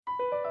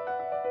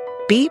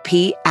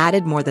BP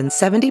added more than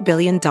 $70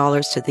 billion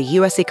to the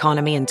U.S.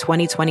 economy in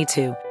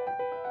 2022.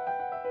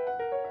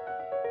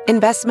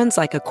 Investments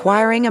like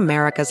acquiring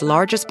America's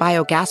largest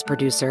biogas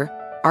producer,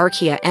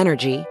 Archaea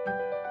Energy,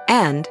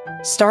 and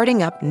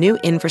starting up new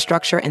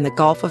infrastructure in the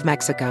Gulf of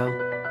Mexico.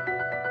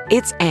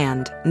 It's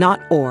and,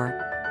 not or.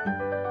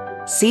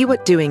 See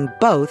what doing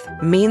both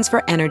means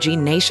for energy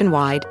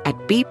nationwide at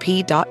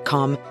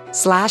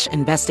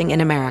bp.com/investing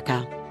in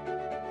America.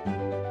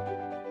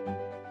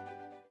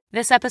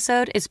 This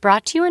episode is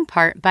brought to you in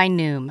part by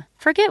Noom.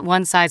 Forget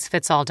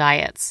one-size-fits-all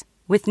diets.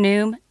 With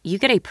Noom, you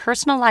get a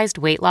personalized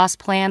weight loss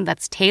plan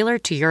that's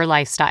tailored to your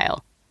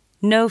lifestyle.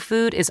 No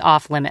food is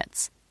off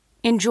limits.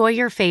 Enjoy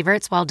your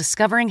favorites while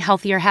discovering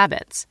healthier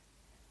habits.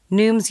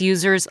 Noom's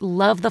users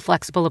love the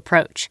flexible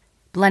approach,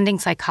 blending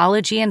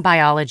psychology and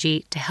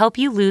biology to help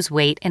you lose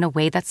weight in a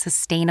way that's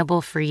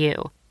sustainable for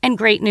you. And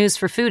great news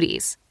for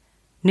foodies.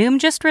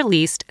 Noom just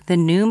released the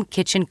Noom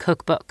Kitchen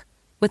Cookbook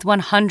with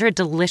 100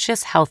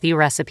 delicious, healthy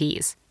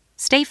recipes.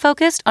 Stay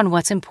focused on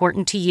what's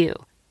important to you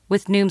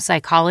with Noom's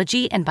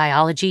psychology and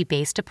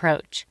biology-based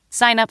approach.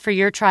 Sign up for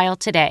your trial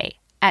today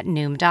at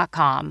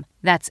Noom.com.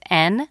 That's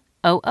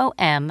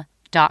Noom.com.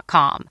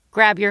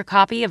 Grab your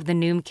copy of the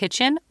Noom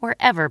Kitchen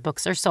wherever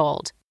books are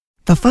sold.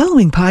 The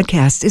following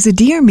podcast is a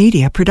Dear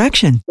Media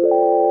production.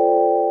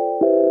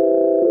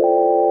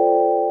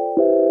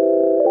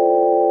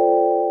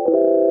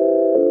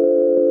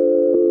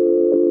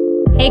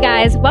 Hey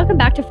guys, welcome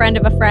back to Friend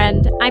of a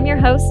Friend. I'm your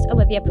host,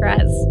 Olivia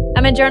Perez.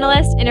 I'm a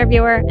journalist,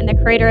 interviewer, and the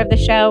creator of the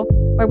show,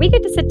 where we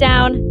get to sit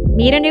down,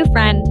 meet a new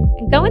friend,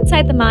 and go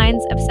inside the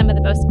minds of some of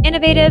the most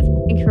innovative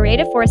and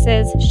creative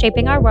forces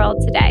shaping our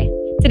world today.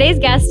 Today's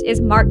guest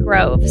is Mark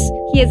Groves.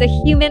 He is a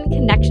human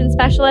connection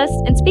specialist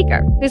and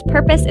speaker whose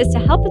purpose is to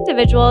help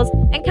individuals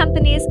and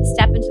companies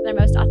step into their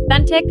most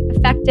authentic,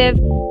 effective,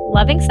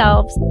 loving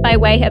selves by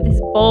way of his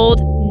bold,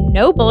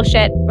 no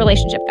bullshit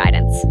relationship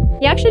guidance.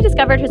 He actually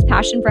discovered his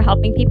passion for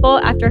helping people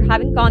after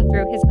having gone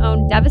through his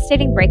own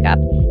devastating breakup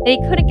that he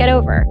couldn't get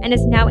over, and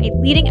is now a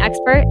leading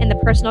expert in the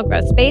personal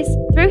growth space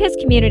through his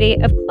community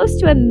of close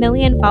to 1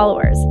 million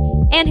followers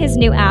and his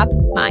new app,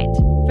 Mind.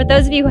 For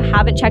those of you who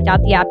haven't checked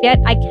out the app yet,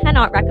 I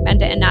cannot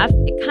recommend it enough.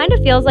 It kind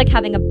of feels like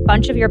having a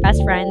bunch of your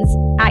best friends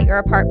at your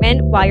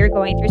apartment while you're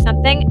going through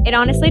something. It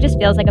honestly just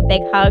feels like a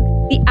big hug.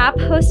 The app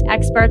hosts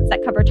experts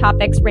that cover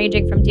topics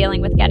ranging from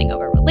dealing with getting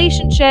over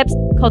relationships,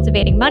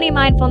 cultivating money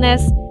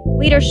mindfulness,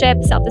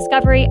 leadership,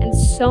 self-discovery, and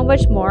so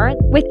much more,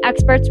 with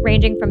experts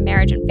ranging from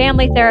marriage and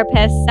family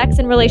therapists, sex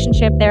and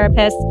relationship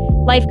therapists,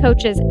 life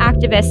coaches,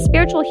 activists,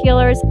 spiritual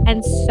healers,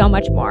 and so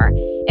much more.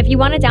 If you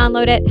want to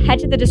download it, head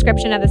to the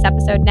description of this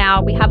episode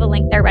now. We have a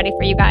link there ready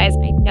for you guys.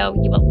 I know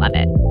you will love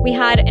it. We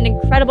had an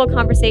incredible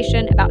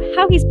conversation about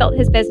how he's built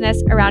his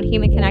business around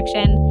human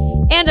connection.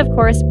 And of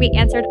course, we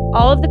answered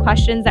all of the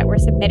questions that were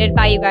submitted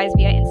by you guys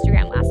via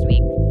Instagram last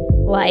week.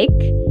 Like,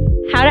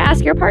 how to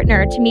ask your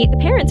partner to meet the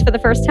parents for the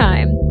first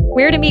time,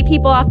 where to meet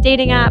people off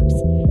dating apps,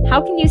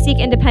 how can you seek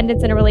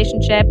independence in a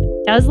relationship,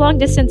 does long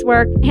distance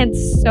work, and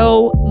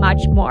so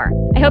much more.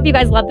 I hope you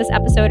guys love this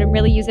episode and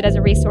really use it as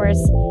a resource.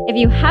 If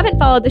you haven't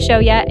followed the show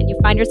yet and you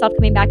find yourself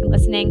coming back and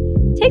listening,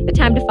 take the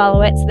time to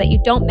follow it so that you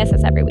don't miss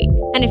us every week.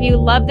 And if you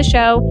love the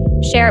show,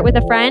 share it with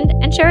a friend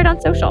and share it on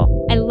social.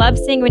 I love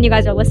seeing when you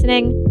guys are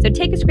listening, so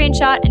take a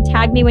screenshot and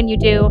tag me when you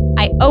do.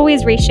 I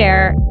always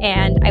reshare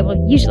and I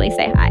will usually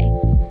say hi.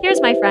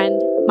 Here's my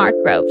friend, Mark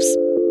Groves.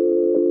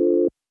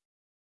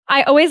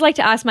 I always like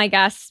to ask my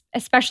guests,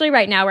 especially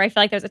right now where I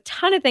feel like there's a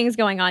ton of things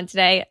going on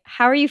today.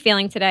 How are you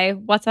feeling today?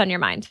 What's on your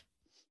mind?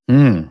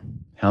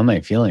 How am I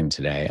feeling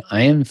today?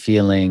 I am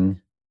feeling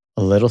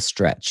a little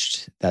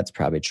stretched. That's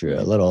probably true.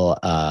 A little,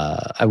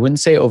 I wouldn't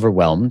say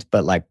overwhelmed,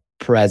 but like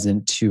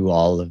present to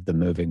all of the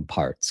moving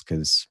parts.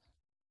 Because,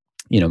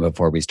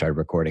 before we started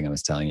recording, I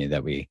was telling you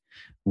that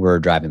we're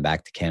driving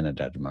back to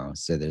Canada tomorrow.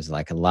 So there's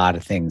like a lot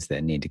of things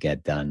that need to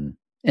get done.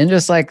 And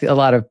just like a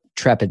lot of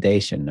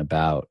trepidation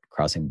about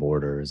crossing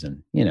borders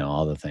and,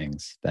 all the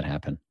things that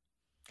happen.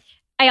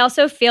 I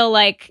also feel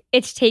like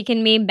it's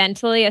taken me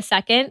mentally a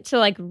second to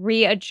like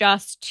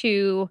readjust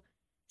to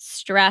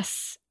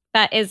stress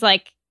that is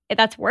like,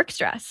 that's work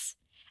stress.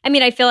 I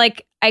mean, I feel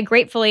like I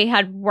gratefully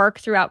had work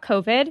throughout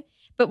COVID,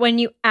 but when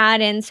you add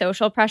in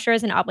social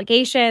pressures and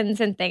obligations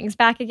and things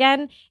back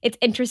again, it's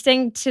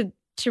interesting to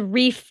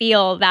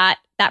re-feel that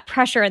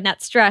pressure and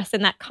that stress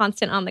and that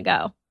constant on the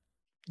go.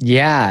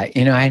 Yeah.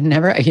 I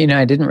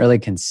didn't really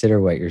consider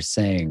what you're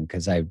saying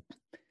because I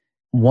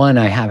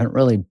haven't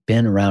really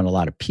been around a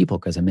lot of people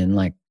because I'm in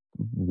like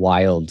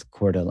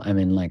I'm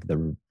in like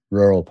the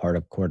rural part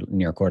of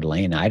near Coeur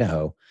d'Alene,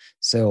 Idaho.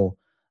 So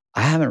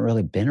I haven't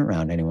really been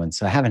around anyone.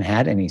 So I haven't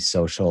had any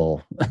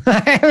social,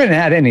 life.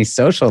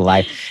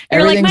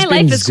 You're like, my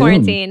life is Zoom.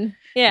 Quarantine.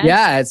 Yeah.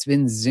 Yeah. It's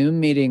been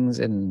Zoom meetings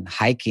and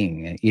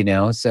hiking,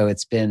 so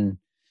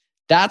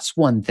that's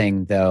one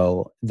thing,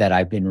 though, that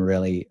I've been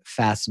really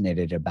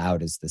fascinated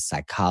about is the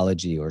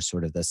psychology or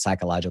sort of the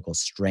psychological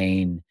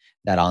strain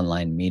that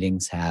online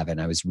meetings have. And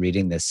I was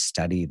reading this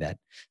study that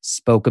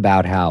spoke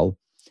about how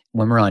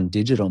when we're on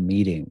digital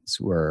meetings,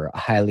 we're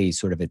highly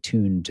sort of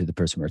attuned to the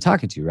person we're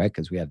talking to, right?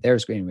 Because we have their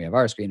screen, we have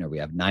our screen, or we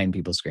have 9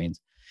 people's screens.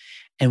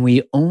 And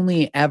we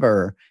only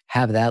ever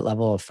have that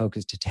level of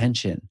focused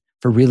attention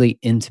for really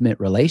intimate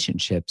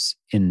relationships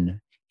in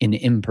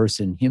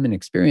person human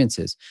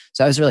experiences.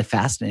 So I was really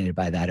fascinated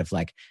by that, of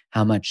like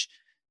how much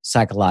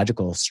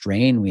psychological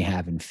strain we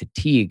have and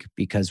fatigue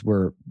because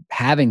we're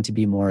having to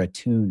be more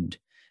attuned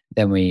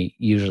than we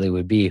usually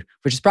would be,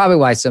 which is probably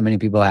why so many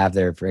people have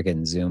their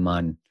freaking Zoom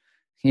on,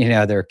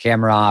 their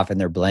camera off and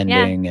they're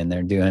blending and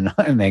they're doing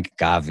making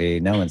coffee.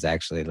 No one's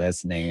actually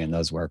listening in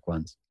those work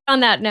ones.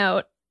 On that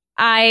note,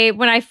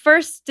 when I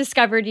first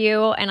discovered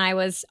you and I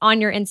was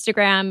on your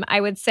Instagram, I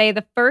would say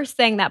the first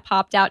thing that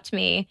popped out to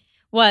me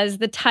was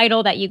the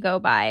title that you go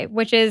by,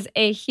 which is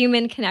a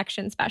human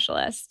connection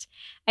specialist.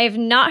 I have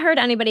not heard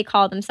anybody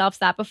call themselves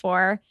that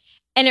before.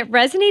 And it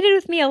resonated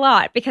with me a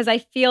lot because I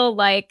feel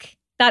like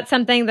that's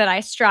something that I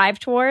strive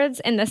towards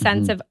in the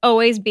sense of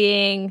always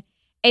being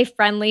a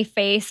friendly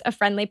face, a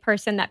friendly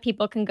person that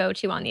people can go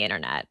to on the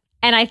internet.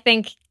 And I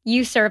think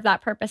you serve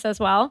that purpose as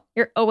well.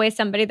 You're always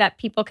somebody that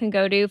people can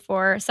go to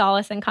for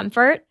solace and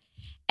comfort.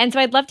 And so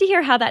I'd love to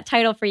hear how that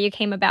title for you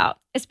came about,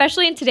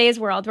 especially in today's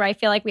world where I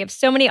feel like we have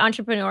so many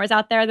entrepreneurs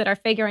out there that are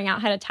figuring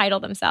out how to title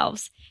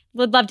themselves.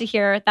 Would love to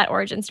hear that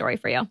origin story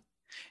for you.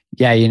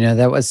 Yeah,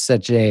 that was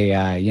such a,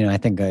 I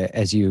think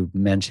as you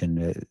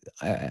mentioned,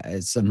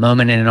 it's a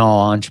moment in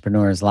all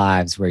entrepreneurs'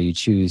 lives where you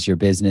choose your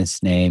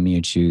business name,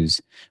 you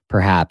choose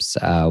perhaps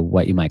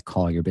what you might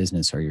call your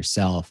business or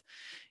yourself.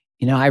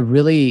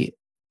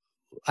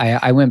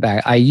 I went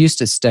back. I used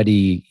to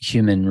study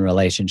human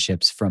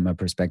relationships from a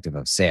perspective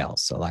of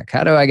sales. So like,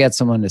 how do I get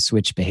someone to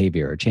switch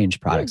behavior or change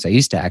products? I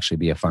used to actually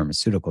be a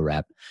pharmaceutical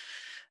rep,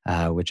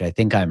 which I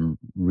think I'm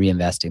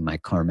reinvesting my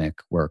karmic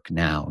work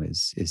now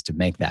is to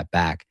make that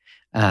back.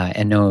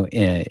 And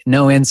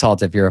no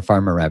insult if you're a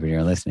pharma rep and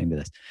you're listening to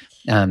this.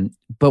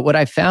 But what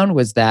I found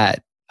was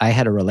that I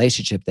had a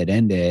relationship that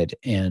ended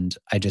and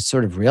I just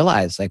sort of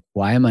realized like,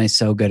 why am I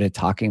so good at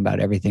talking about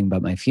everything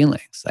but my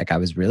feelings? Like I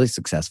was really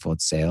successful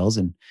at sales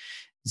and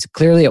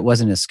clearly it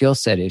wasn't a skill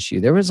set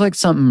issue. There was like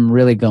something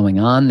really going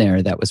on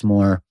there that was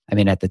more,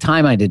 at the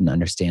time I didn't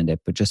understand it,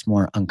 but just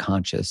more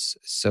unconscious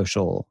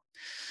social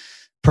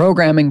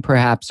programming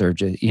perhaps, or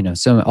just,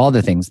 all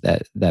the things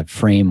that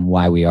frame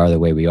why we are the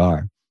way we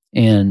are.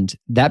 And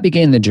that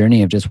began the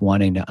journey of just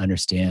wanting to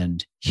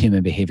understand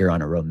human behavior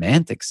on a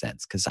romantic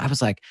sense. Because I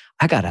was like,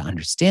 I got to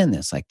understand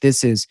this. Like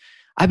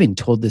I've been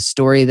told this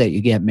story that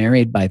you get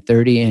married by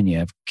 30 and you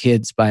have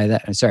kids by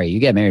you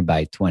get married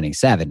by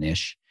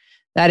 27-ish.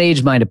 That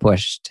age might have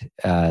pushed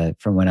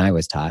from when I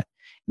was taught.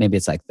 Maybe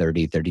it's like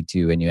 30,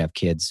 32 and you have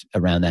kids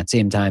around that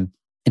same time.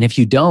 And if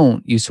you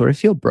don't, you sort of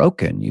feel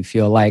broken. You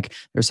feel like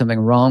there's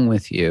something wrong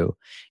with you.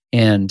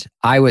 And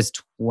I was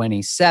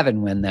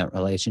 27 when that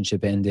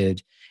relationship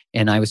ended.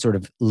 And I was sort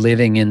of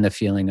living in the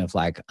feeling of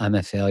like, I'm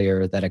a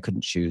failure, that I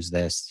couldn't choose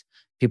this.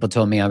 People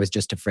told me I was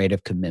just afraid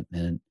of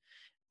commitment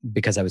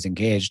because I was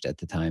engaged at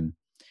the time.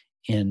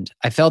 And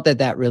I felt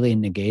that really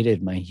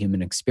negated my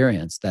human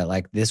experience, that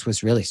like this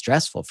was really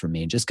stressful for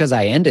me. Just because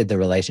I ended the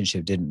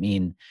relationship didn't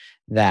mean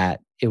that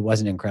it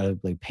wasn't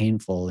incredibly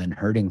painful and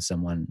hurting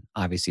someone.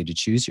 Obviously, to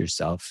choose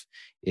yourself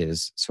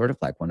is sort of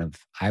like one of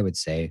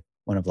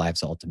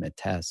life's ultimate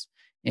tests.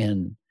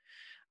 And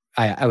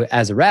I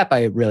as a rep,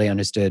 I really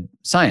understood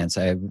science.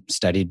 I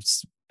studied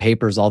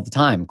papers all the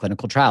time,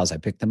 clinical trials. I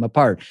picked them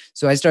apart.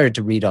 So I started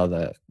to read all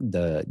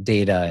the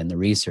data and the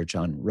research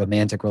on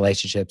romantic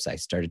relationships. I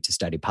started to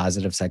study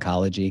positive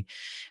psychology.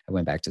 I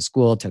went back to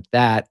school, took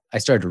that. I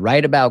started to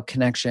write about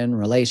connection,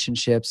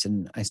 relationships,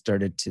 and I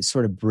started to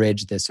sort of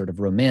bridge this sort of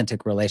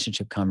romantic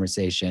relationship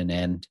conversation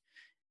and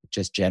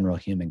just general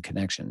human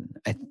connection.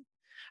 I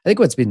think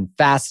what's been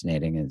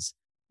fascinating is,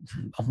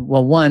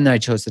 well, one, I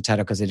chose the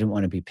title because I didn't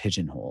want to be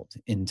pigeonholed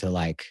into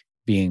like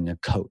being a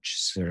coach,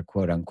 sort of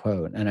quote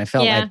unquote. And I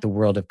felt like the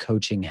world of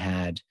coaching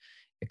it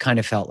kind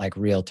of felt like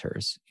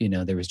realtors.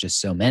 There was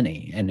just so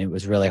many, and it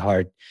was really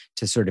hard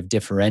to sort of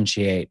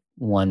differentiate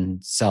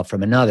oneself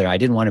from another. I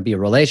didn't want to be a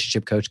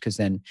relationship coach because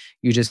then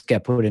you just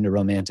get put into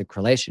romantic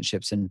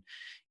relationships. And,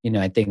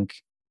 I think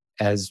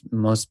as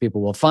most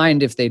people will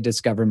find if they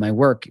discover my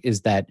work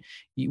is that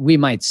we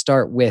might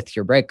start with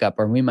your breakup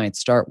or we might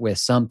start with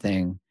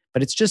something,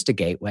 but it's just a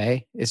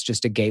gateway. It's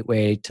just a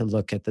gateway to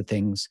look at the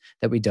things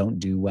that we don't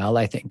do well.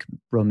 I think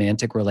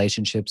romantic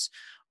relationships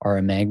are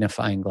a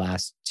magnifying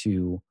glass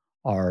to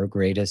our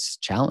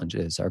greatest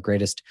challenges, our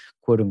greatest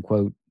quote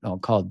unquote, I'll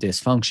call it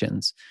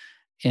dysfunctions.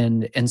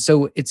 And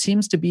so it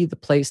seems to be the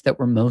place that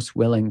we're most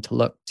willing to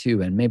look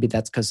to. And maybe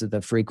that's because of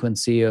the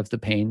frequency of the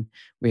pain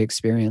we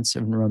experience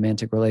in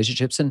romantic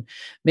relationships. And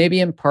maybe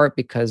in part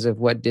because of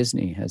what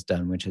Disney has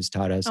done, which has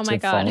taught us to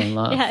fall in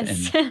love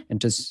and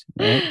just,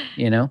 right,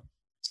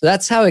 So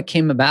that's how it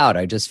came about.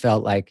 I just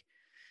felt like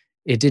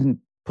it didn't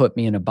put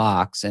me in a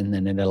box, and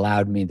then it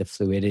allowed me the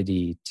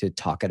fluidity to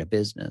talk at a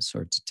business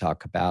or to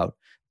talk about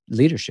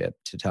leadership,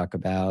 to talk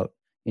about,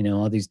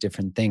 all these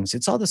different things.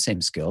 It's all the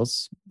same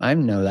skills. I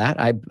know that.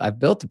 I've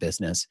built a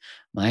business.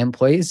 My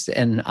employees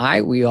and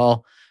we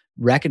all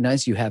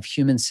recognize you have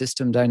human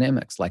system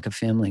dynamics like a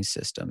family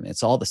system.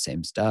 It's all the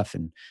same stuff.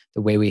 And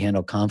the way we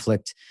handle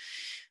conflict,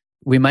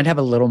 we might have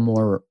a little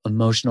more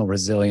emotional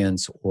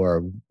resilience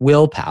or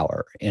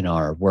willpower in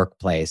our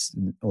workplace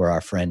or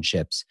our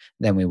friendships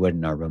than we would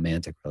in our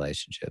romantic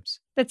relationships.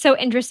 That's so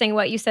interesting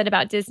what you said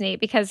about Disney,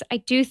 because I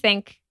do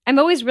think I'm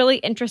always really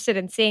interested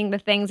in seeing the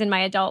things in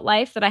my adult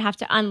life that I have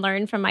to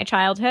unlearn from my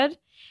childhood.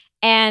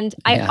 And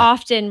I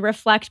often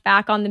reflect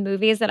back on the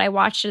movies that I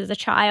watched as a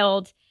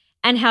child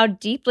and how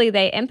deeply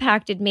they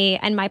impacted me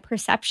and my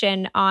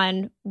perception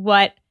on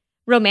what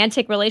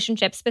romantic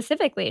relationships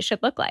specifically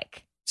should look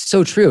like.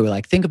 So true.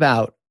 Like, think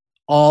about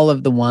all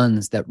of the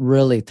ones that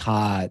really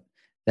taught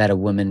that a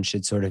woman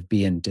should sort of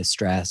be in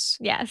distress,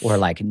 yes, or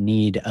like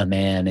need a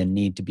man and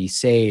need to be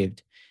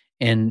saved.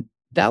 And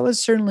that was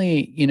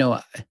certainly,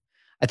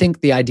 I think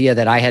the idea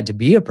that I had to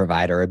be a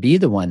provider or be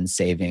the one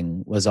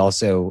saving was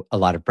also a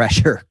lot of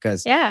pressure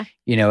because,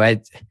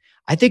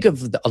 I think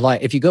of a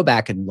lot, if you go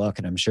back and look,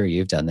 and I'm sure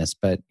you've done this,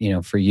 but,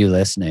 for you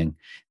listening,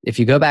 if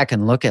you go back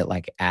and look at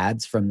like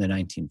ads from the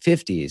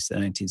 1950s, the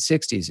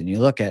 1960s, and you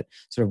look at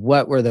sort of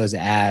what were those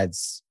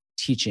ads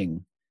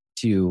teaching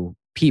to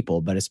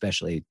people, but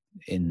especially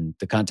in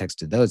the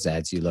context of those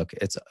ads,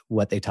 it's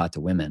what they taught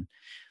to women,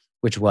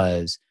 which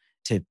was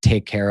to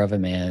take care of a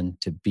man,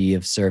 to be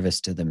of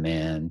service to the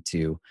man,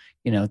 to,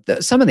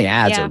 some of the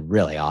ads are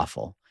really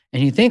awful.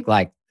 And you think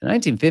like the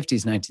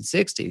 1950s,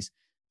 1960s,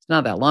 it's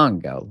not that long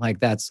ago. Like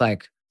that's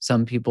like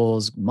some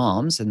people's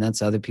moms and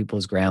that's other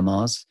people's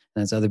grandmas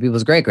and that's other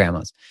people's great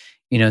grandmas,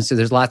 so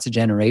there's lots of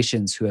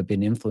generations who have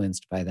been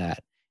influenced by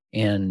that.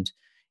 And,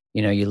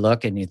 you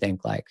look and you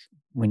think like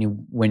when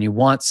you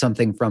want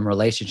something from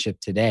relationship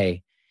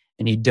today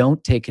and you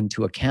don't take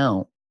into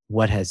account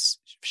what has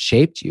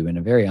shaped you in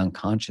a very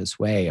unconscious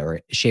way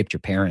or shaped your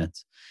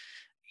parents,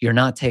 you're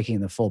not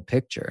taking the full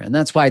picture. And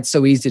that's why it's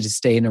so easy to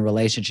stay in a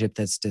relationship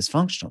that's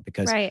dysfunctional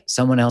because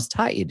someone else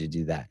taught you to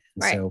do that.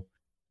 And so,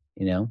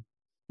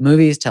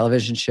 movies,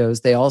 television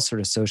shows, they all sort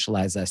of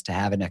socialize us to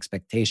have an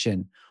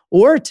expectation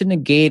or to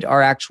negate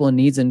our actual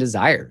needs and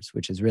desires,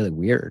 which is really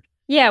weird.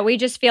 Yeah, we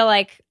just feel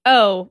like,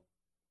 oh,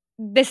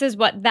 this is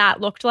what that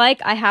looked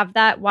like. I have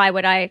that. Why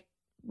would I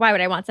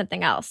want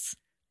something else?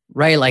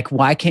 Right. Like,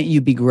 why can't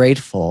you be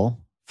grateful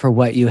for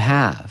what you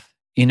have?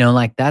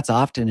 Like that's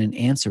often an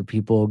answer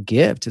people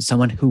give to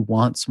someone who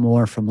wants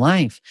more from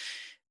life.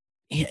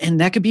 And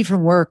that could be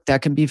from work,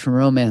 that can be from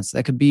romance,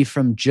 that could be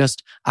from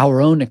just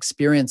our own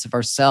experience of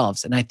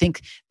ourselves. And I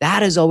think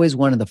that is always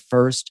one of the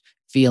first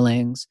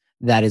feelings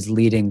that is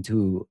leading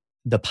to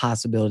the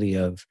possibility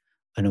of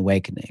an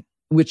awakening,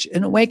 which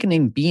an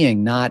awakening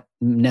being not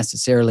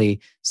necessarily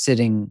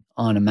sitting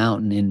on a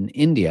mountain in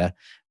India,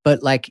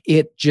 but like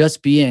it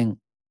just being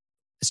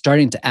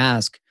starting to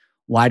ask,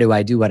 why do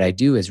I do what I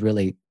do, is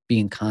really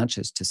being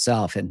conscious to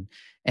self. And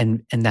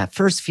that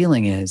first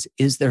feeling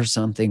is there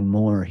something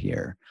more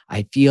here?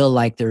 I feel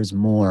like there's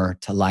more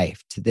to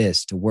life, to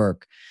this, to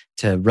work,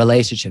 to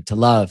relationship, to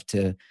love,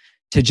 to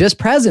just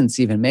presence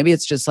even. Maybe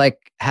it's just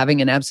like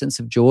having an absence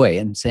of joy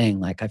and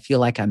saying like, I feel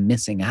like I'm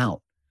missing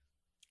out.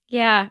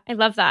 Yeah, I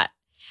love that.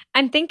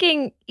 I'm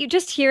thinking,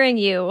 just hearing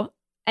you,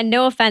 and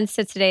no offense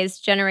to today's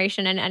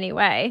generation in any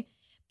way,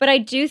 but I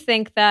do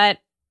think that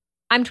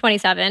I'm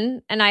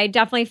 27 and I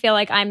definitely feel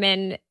like I'm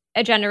in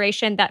a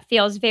generation that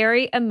feels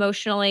very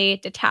emotionally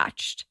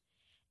detached.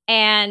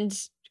 And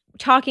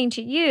talking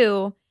to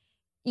you,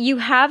 you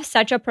have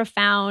such a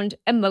profound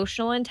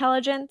emotional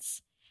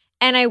intelligence.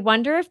 And I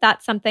wonder if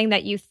that's something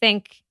that you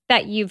think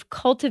that you've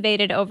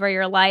cultivated over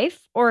your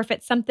life, or if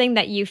it's something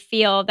that you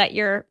feel that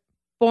you're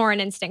born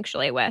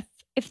instinctually with,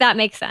 if that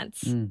makes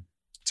sense.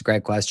 It's a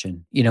great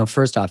question.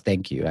 First off,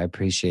 thank you. I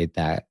appreciate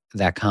that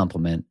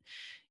compliment.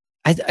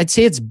 I'd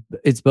say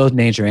it's both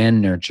nature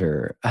and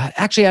nurture.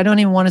 Actually, I don't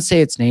even want to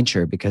say it's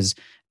nature because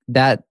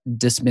that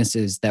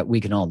dismisses that we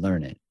can all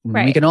learn it.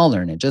 Right. We can all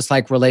learn it, just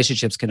like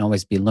relationships can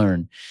always be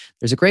learned.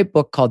 There's a great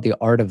book called The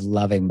Art of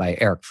Loving by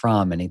Erich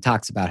Fromm, and he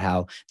talks about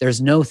how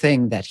there's no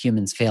thing that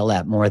humans fail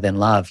at more than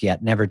love,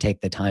 yet never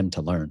take the time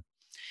to learn.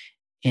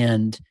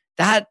 And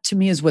that to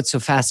me is what's so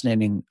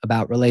fascinating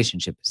about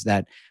relationships, is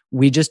that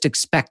we just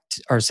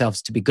expect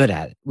ourselves to be good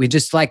at it. We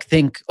just like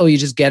think, oh, you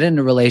just get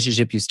into a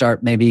relationship. You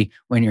start maybe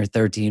when you're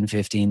 13,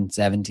 15,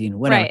 17,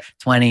 whatever,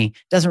 20,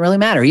 doesn't really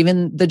matter.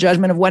 Even the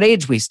judgment of what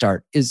age we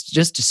start is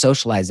just a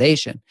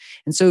socialization.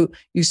 And so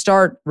you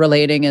start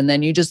relating and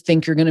then you just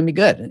think you're going to be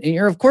good. And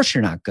of course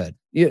you're not good.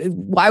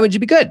 Why would you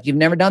be good? You've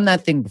never done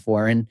that thing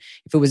before. And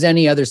if it was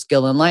any other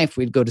skill in life,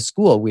 we'd go to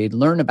school, we'd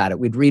learn about it,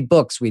 we'd read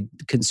books, we'd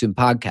consume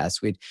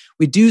podcasts,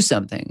 we'd do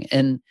something.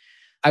 And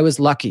I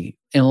was lucky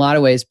in a lot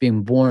of ways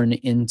being born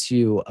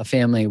into a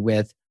family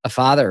with a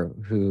father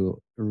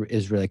who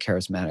is really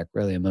charismatic,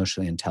 really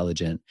emotionally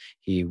intelligent.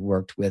 He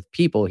worked with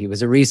people. He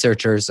was a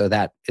researcher, so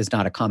that is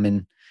not a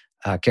common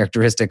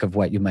characteristic of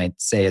what you might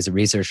say as a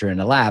researcher in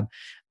a lab,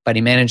 but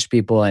he managed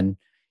people and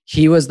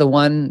he was the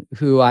one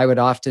who I would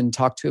often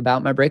talk to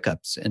about my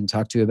breakups and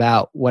talk to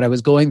about what I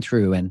was going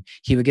through. And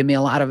he would give me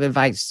a lot of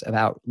advice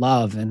about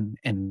love and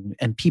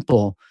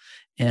people.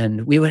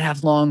 And we would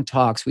have long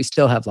talks. We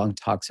still have long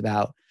talks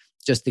about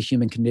just the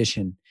human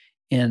condition.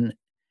 And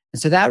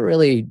so that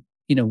really,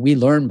 we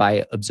learn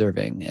by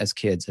observing as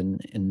kids.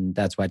 And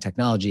that's why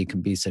technology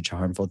can be such a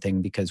harmful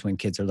thing, because when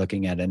kids are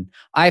looking at an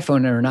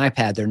iPhone or an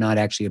iPad, they're not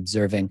actually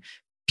observing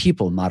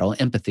people model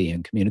empathy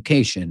and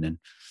communication.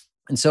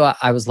 And so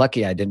I was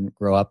lucky I didn't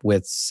grow up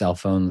with cell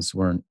phones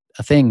weren't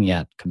a thing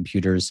yet.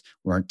 Computers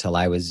weren't till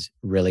I was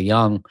really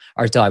young,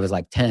 or till I was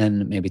like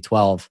 10, maybe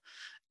 12.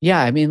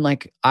 Yeah, I mean,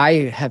 like I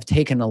have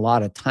taken a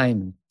lot of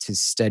time to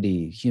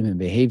study human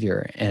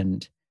behavior,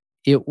 and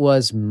it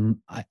was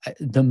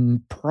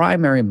the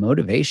primary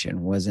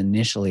motivation was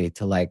initially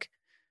to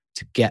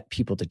get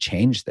people to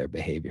change their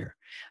behavior,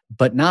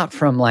 but not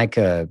from like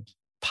a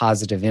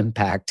positive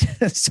impact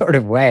sort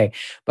of way,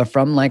 but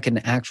from like an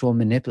actual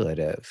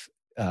manipulative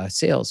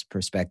sales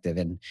perspective.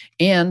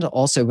 And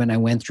also when I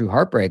went through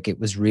heartbreak, it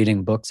was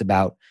reading books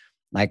about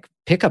like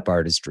pickup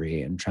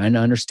artistry and trying to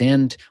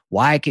understand,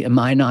 why am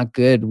I not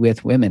good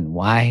with women?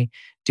 Why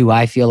do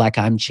I feel like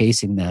I'm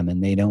chasing them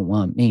and they don't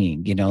want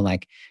me?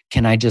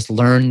 Can I just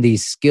learn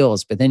these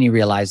skills? But then you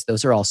realize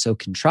those are all so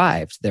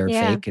contrived. They're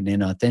fake and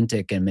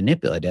inauthentic and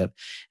manipulative.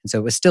 And so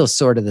it was still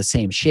sort of the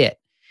same shit.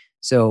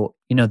 So,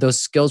 those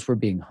skills were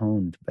being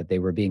honed, but they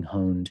were being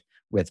honed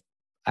with,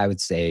 I would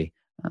say,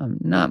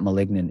 not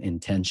malignant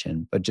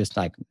intention, but just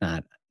like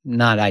not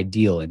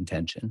ideal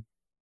intention.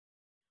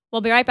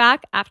 We'll be right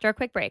back after a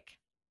quick break.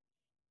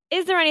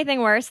 Is there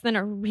anything worse than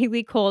a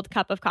really cold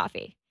cup of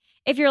coffee?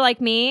 If you're like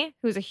me,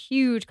 who's a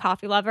huge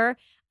coffee lover,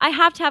 I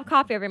have to have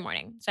coffee every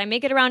morning. So I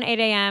make it around 8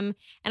 a.m.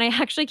 and I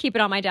actually keep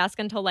it on my desk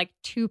until like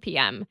 2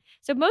 p.m.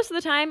 So most of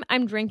the time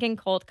I'm drinking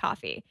cold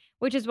coffee,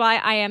 which is why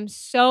I am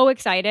so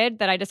excited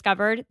that I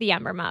discovered the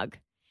Ember Mug.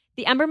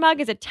 The Ember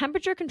Mug is a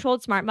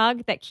temperature-controlled smart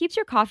mug that keeps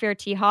your coffee or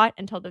tea hot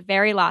until the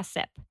very last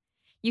sip.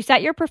 You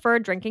set your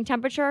preferred drinking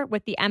temperature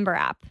with the Ember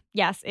app.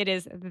 Yes, it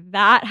is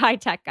that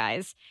high-tech,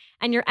 guys.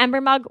 And your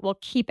Ember Mug will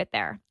keep it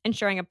there,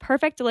 ensuring a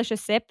perfect,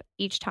 delicious sip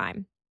each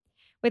time.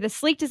 With a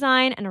sleek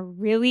design and a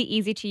really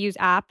easy-to-use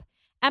app,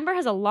 Ember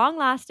has a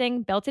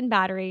long-lasting built-in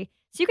battery,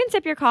 so you can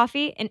sip your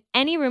coffee in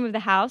any room of the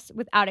house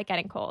without it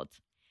getting cold.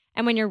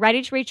 And when you're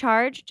ready to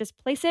recharge, just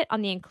place it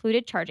on the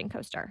included charging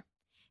coaster.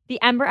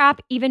 The Ember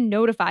app even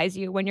notifies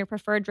you when your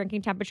preferred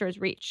drinking temperature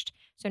is reached,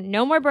 so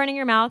no more burning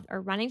your mouth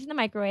or running to the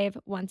microwave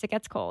once it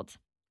gets cold.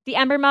 The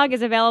Ember Mug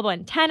is available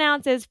in 10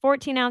 ounces,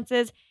 14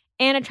 ounces,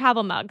 and a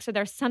travel mug, so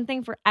there's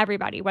something for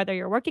everybody, whether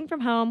you're working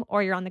from home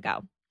or you're on the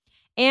go.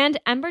 And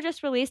Ember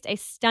just released a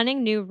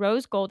stunning new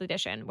rose gold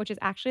edition, which is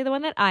actually the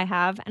one that I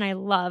have and I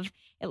love.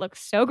 It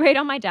looks so great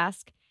on my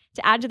desk,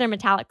 to add to their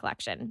metallic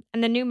collection.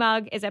 And the new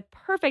mug is a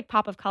perfect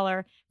pop of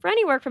color for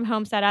any work from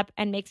home setup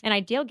and makes an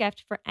ideal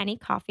gift for any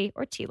coffee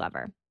or tea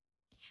lover.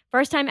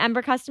 First-time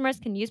Ember customers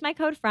can use my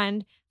code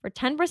FRIEND for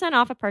 10%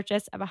 off a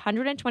purchase of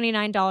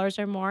 $129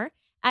 or more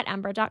at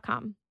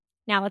ember.com.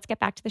 Now let's get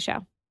back to the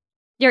show.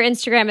 Your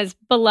Instagram is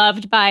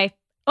beloved by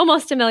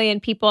almost 1 million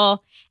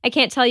people. I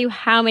can't tell you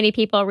how many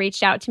people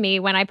reached out to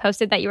me when I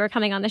posted that you were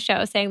coming on the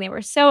show, saying they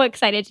were so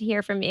excited to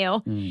hear from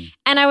you.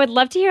 And I would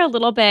love to hear a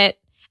little bit.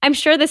 I'm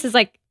sure this is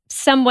like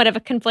somewhat of a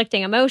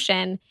conflicting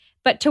emotion,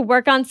 but to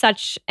work on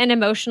such an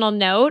emotional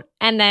note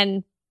and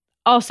then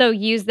also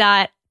use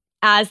that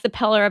as the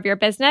pillar of your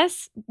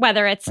business,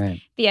 whether it's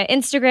via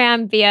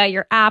Instagram, via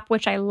your app,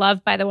 which I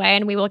love, by the way,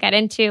 and we will get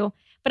into.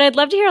 But I'd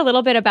love to hear a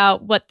little bit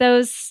about what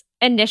those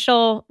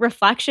initial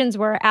reflections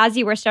were as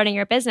you were starting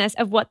your business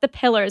of what the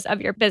pillars of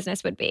your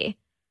business would be.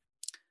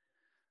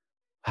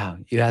 Wow,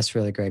 you asked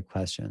really great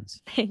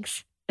questions.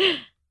 Thanks.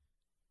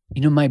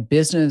 My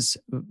business,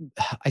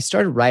 I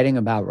started writing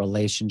about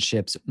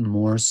relationships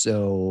more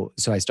so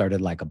I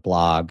started like a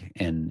blog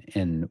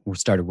and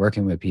started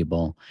working with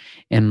people.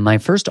 And my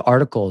first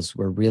articles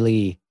were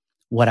really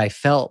what I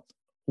felt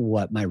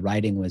what my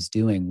writing was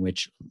doing,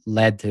 which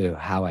led to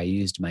how I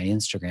used my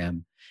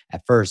Instagram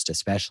at first,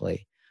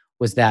 especially,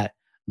 was that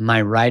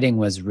my writing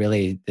was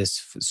really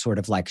this sort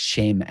of like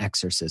shame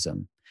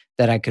exorcism,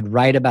 that I could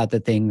write about the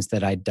things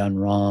that I'd done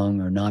wrong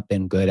or not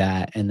been good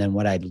at, and then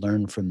what I'd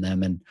learned from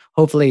them. And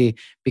hopefully,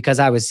 because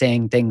I was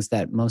saying things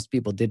that most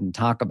people didn't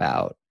talk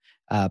about,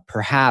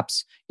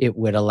 perhaps it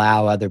would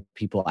allow other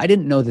people. I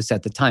didn't know this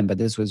at the time, but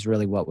this was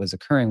really what was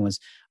occurring, was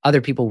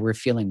other people were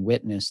feeling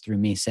witnessed through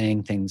me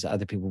saying things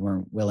other people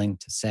weren't willing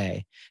to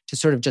say, to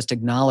sort of just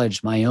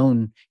acknowledge my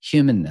own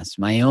humanness,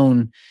 my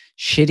own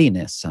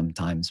shittiness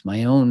sometimes,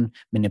 my own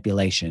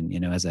manipulation,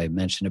 as I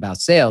mentioned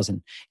about sales.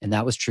 And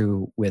that was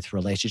true with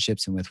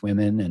relationships and with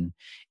women.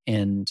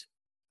 And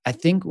I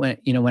think when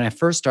I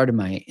first started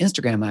my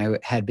Instagram, I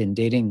had been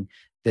dating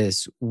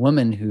this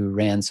woman who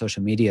ran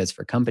social medias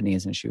for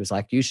companies. And she was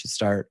like, you should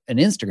start an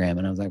Instagram.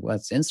 And I was like,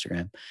 what's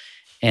Instagram?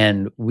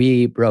 And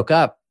we broke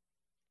up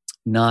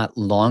not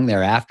long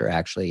thereafter,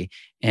 actually.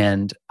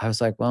 And I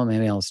was like, well,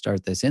 maybe I'll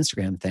start this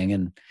Instagram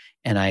thing.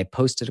 And I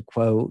posted a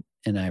quote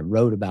and I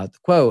wrote about the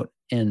quote.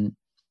 And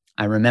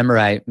I remember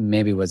I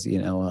maybe was,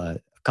 a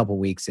couple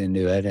weeks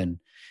into it. And,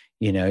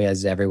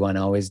 as everyone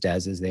always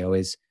does, is they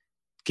always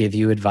give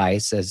you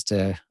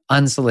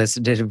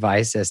unsolicited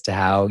advice as to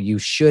how you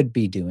should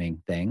be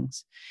doing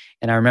things.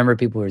 And I remember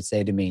people would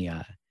say to me,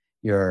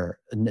 your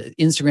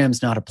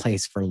Instagram's not a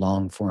place for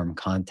long form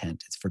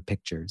content. It's for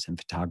pictures and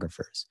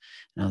photographers.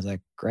 And I was like,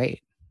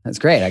 great. That's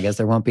great. I guess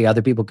there won't be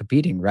other people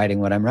competing writing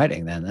what I'm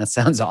writing then. That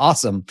sounds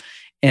awesome.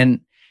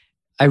 And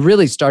I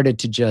really started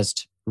to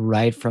just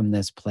write from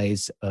this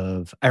place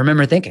of, I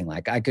remember thinking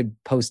like I could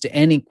post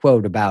any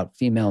quote about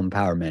female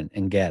empowerment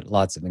and get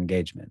lots of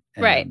engagement.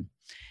 Right.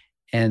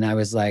 And I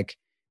was like,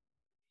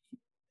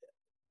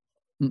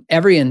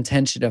 every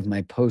intention of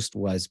my post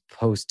was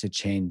post to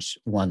change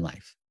one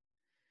life.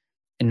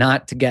 And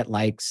not to get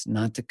likes,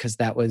 because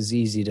that was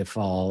easy to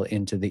fall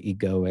into the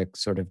egoic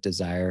sort of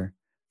desire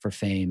for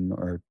fame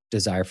or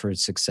desire for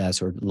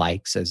success or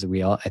likes, as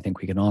I think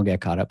we can all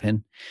get caught up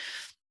in.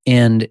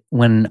 And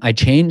when I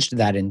changed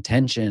that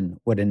intention,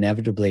 what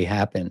inevitably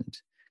happened,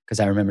 because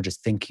I remember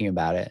just thinking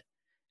about it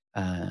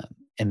and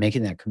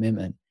making that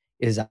commitment,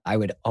 is I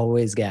would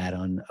always get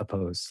on a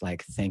post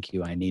like, thank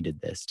you, I needed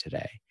this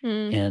today.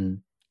 And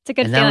it's a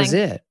good feeling. That was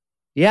it.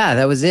 Yeah,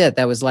 that was it.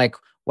 That was like,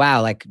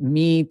 wow, like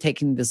me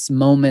taking this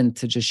moment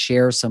to just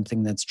share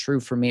something that's true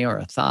for me or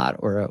a thought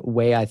or a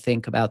way I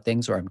think about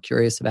things or I'm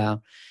curious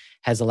about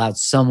has allowed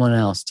someone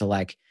else to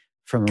like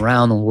from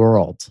around the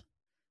world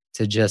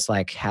to just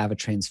like have a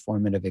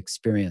transformative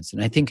experience.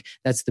 And I think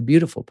that's the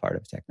beautiful part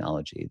of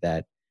technology,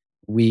 that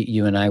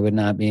you and I would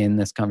not be in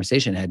this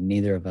conversation had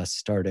neither of us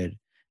started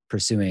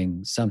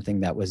pursuing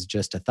something that was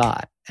just a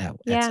thought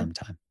at some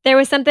time. There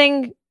was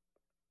something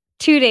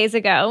 2 days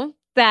ago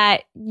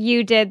that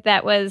you did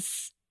that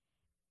was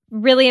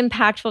really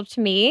impactful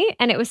to me.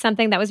 And it was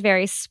something that was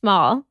very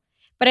small.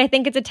 But I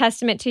think it's a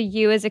testament to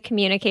you as a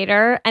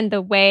communicator and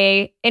the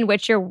way in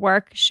which your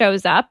work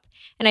shows up.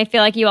 And I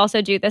feel like you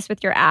also do this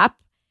with your app.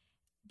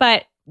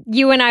 But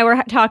you and I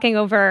were talking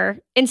over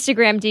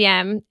Instagram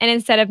DM, and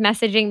instead of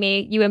messaging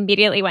me, you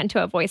immediately went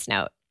to a voice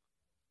note.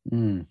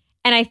 And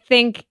I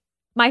think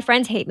my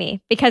friends hate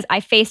me because I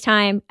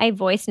FaceTime, I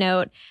voice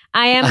note.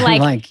 I am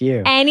like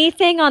you.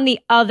 Anything on the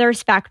other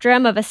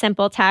spectrum of a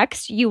simple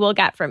text, you will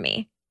get from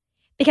me.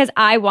 Because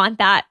I want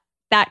that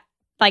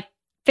like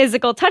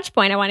physical touch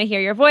point. I want to hear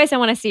your voice. I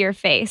want to see your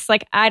face.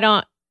 Like I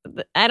don't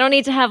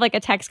need to have like a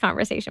text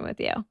conversation with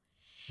you.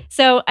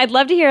 So I'd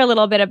love to hear a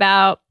little bit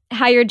about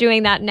how you're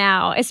doing that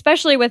now,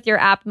 especially with your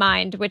app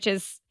Mind, which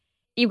is,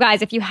 you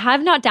guys, if you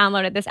have not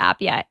downloaded this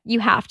app yet, you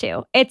have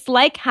to. It's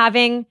like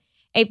having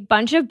a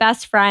bunch of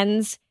best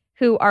friends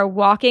who are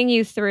walking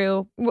you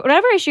through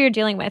whatever issue you're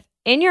dealing with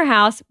in your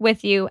house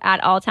with you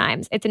at all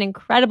times. It's an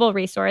incredible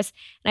resource.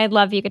 And I'd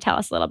love if you could tell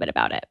us a little bit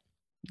about it.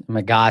 Oh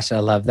my gosh, I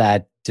love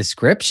that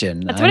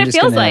description. That's what it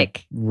feels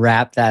like.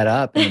 Wrap that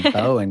up in a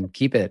bow and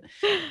keep it.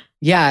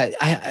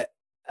 Yeah,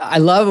 I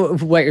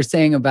love what you're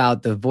saying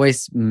about the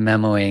voice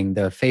memoing,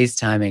 the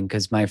FaceTiming,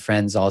 because my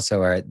friends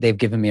also they've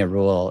given me a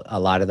rule,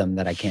 a lot of them,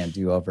 that I can't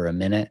do over a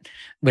minute,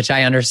 which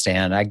I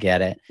understand. I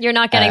get it. You're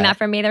not getting that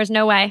from me. There's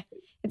no way.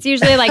 It's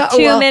usually like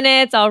 2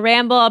 minutes. I'll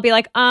ramble. I'll be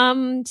like,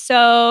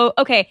 so,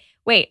 okay,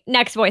 wait,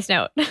 next voice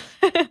note.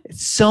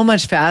 It's so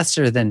much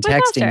faster than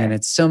texting, and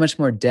it's so much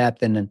more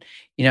depth. And,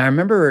 I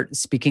remember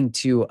speaking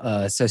to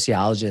a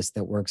sociologist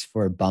that works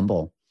for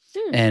Bumble.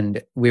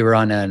 And we were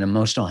on an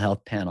emotional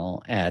health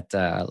panel at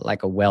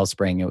like a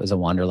Wellspring. It was a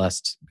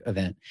Wanderlust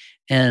event.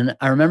 And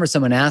I remember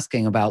someone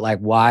asking about like,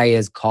 why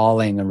is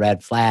calling a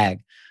red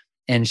flag?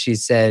 And she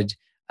said,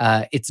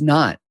 it's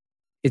not.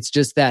 It's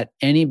just that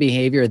any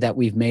behavior that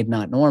we've made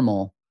not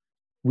normal,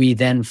 we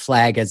then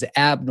flag as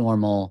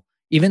abnormal,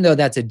 even though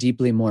that's a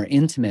deeply more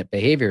intimate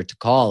behavior to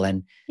call.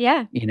 And,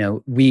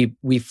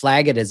 we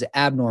flag it as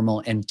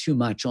abnormal and too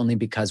much only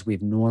because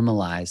we've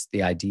normalized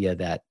the idea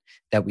that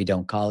we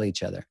don't call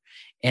each other.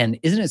 And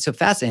isn't it so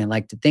fascinating,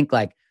 like to think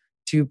like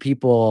two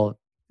people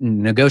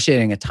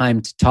negotiating a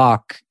time to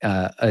talk,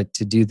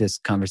 to do this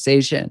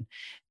conversation,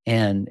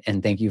 and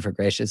thank you for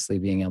graciously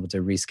being able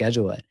to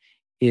reschedule it,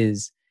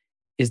 is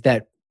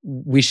that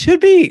we should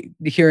be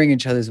hearing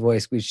each other's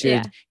voice. We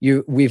should,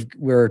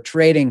 we're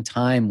trading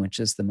time, which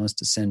is the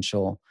most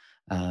essential,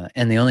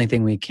 and the only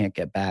thing we can't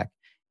get back.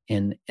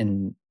 And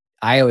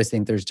I always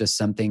think there's just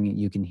something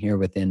you can hear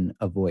within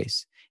a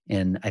voice.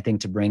 And I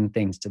think to bring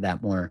things to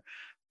that more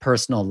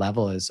personal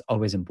level is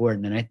always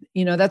important.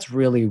 And that's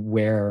really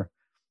where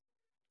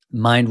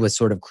Mind was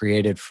sort of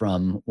created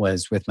from,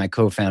 was with my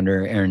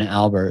co-founder, Aaron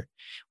Albert.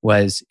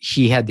 Was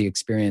he had the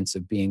experience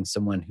of being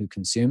someone who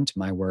consumed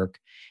my work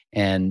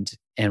and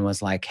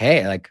was like,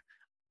 hey, like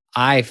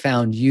I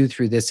found you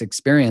through this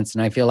experience.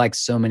 And I feel like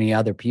so many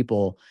other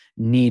people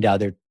need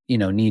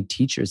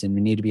teachers, and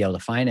we need to be able to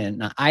find it.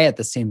 And I, at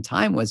the same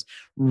time, was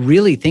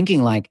really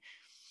thinking like,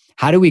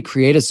 how do we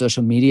create a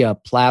social media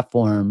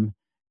platform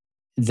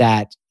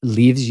that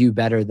leaves you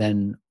better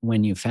than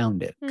when you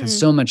found it? Because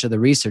so much of the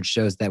research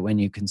shows that when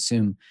you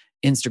consume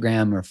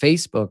Instagram or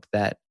Facebook,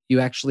 that you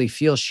actually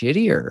feel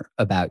shittier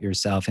about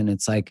yourself. And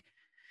it's like,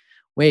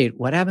 wait,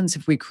 what happens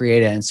if we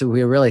create it? And so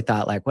we really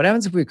thought like, what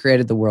happens if we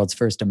created the world's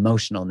first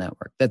emotional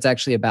network that's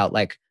actually about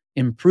like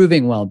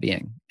improving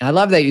well-being? And I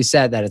love that you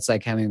said that it's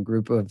like having a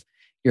group of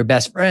your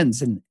best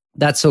friends. And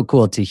that's so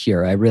cool to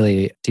hear.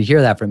 To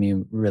hear that from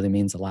you really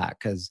means a lot,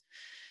 because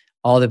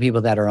all the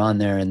people that are on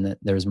there, and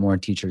there's more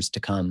teachers to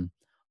come,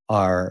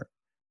 are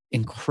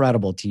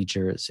incredible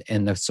teachers.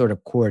 And the sort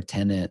of core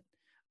tenet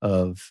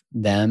of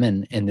them,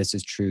 and this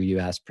is true, you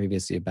asked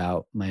previously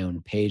about my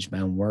own page,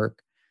 my own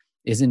work,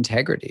 is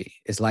integrity,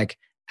 is like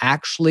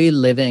actually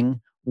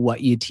living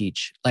what you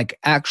teach, like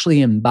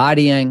actually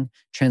embodying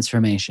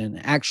transformation.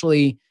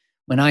 Actually,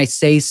 when I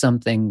say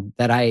something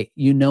that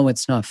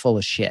it's not full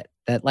of shit,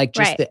 that like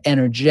just the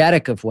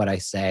energetic of what I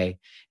say,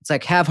 it's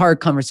like have hard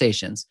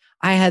conversations.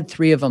 I had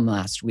 3 of them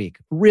last week,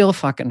 real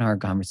fucking hard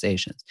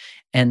conversations.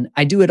 And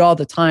I do it all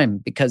the time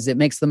because it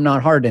makes them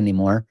not hard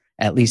anymore,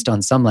 at least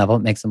on some level.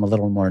 It makes them a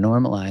little more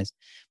normalized.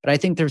 But I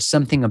think there's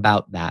something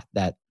about that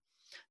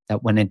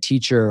when a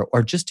teacher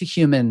or just a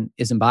human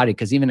is embodied,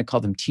 because even to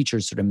call them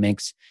teachers sort of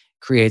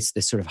creates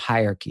this sort of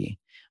hierarchy.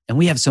 And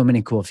we have so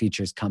many cool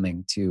features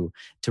coming to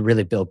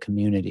really build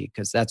community,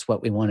 because that's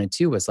what we wanted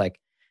to, was like,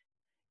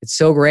 it's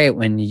so great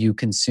when you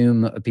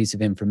consume a piece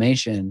of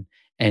information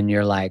and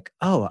you're like,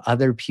 oh,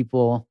 other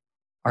people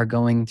are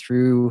going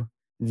through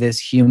this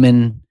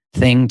human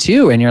thing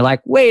too. And you're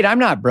like, wait, I'm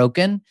not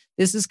broken.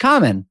 This is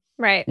common.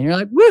 Right. And you're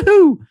like,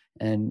 woohoo.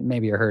 And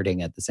maybe you're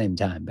hurting at the same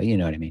time, but you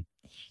know what I mean?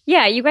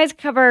 Yeah, you guys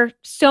cover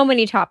so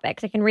many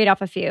topics. I can read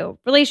off a few.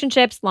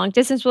 Relationships,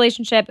 long-distance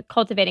relationship,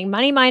 cultivating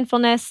money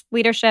mindfulness,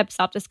 leadership,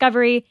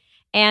 self-discovery,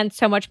 and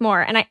so much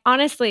more. And I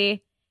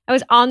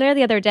was on there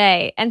the other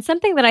day, and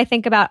something that I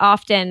think about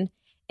often,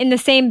 in the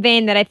same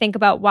vein that I think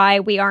about why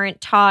we aren't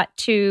taught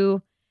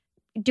to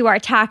do our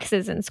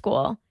taxes in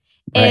school,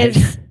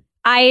 is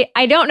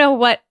I don't know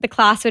what the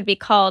class would be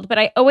called, but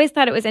I always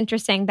thought it was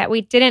interesting that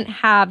we didn't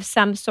have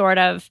some sort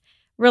of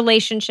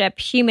relationship,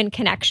 human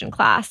connection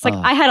class. Like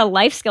I had a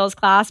life skills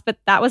class, but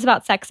that was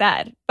about sex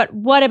ed. But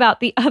what about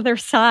the other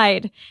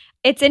side?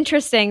 It's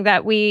interesting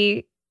that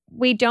we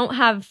don't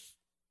have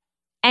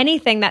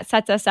anything that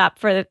sets us up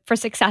for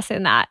success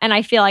in that. And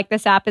I feel like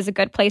this app is a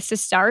good place to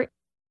start.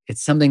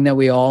 It's something that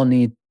we all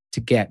need to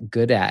get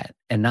good at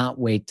and not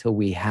wait till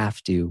we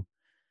have to,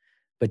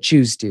 but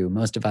choose to.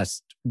 Most of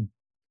us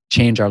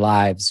change our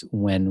lives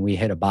when we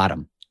hit a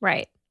bottom.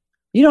 Right.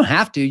 You don't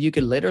have to. You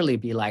could literally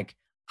be like,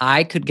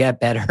 I could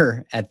get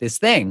better at this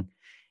thing.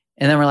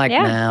 And then we're like,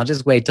 nah, I'll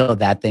just wait till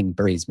that thing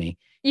buries me.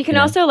 You can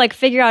also like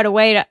figure out a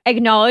way to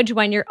acknowledge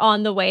when you're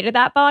on the way to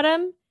that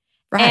bottom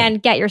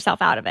and get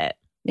yourself out of it.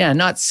 Yeah,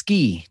 not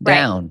ski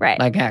down. Right.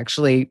 Like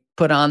actually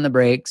put on the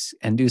brakes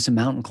and do some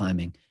mountain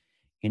climbing.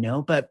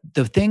 But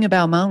the thing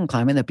about mountain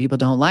climbing that people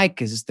don't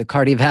like is the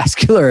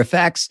cardiovascular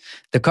effects,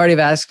 the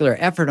cardiovascular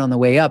effort on the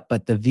way up,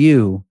 but the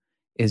view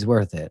is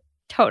worth it.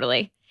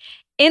 Totally.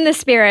 In the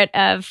spirit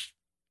of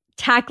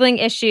tackling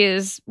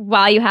issues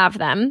while you have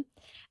them,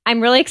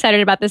 I'm really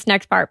excited about this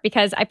next part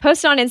because I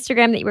posted on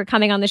Instagram that you were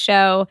coming on the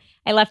show.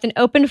 I left an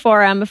open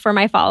forum for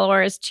my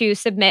followers to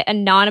submit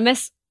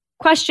anonymous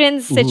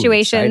questions,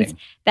 situations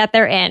that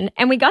they're in.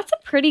 And we got some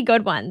pretty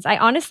good ones. I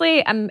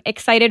honestly am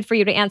excited for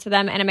you to answer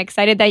them. And I'm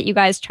excited that you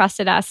guys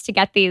trusted us to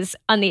get these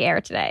on the air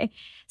today.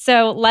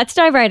 So let's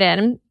dive right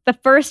in. The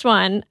first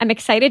one, I'm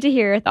excited to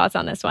hear your thoughts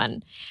on this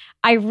one.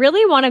 I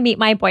really want to meet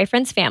my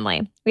boyfriend's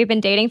family. We've been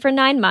dating for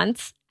 9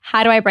 months.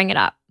 How do I bring it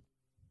up?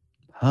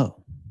 Oh,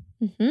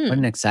 what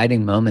an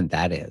exciting moment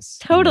that is.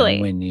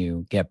 Totally. When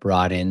you get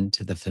brought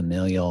into the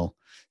familial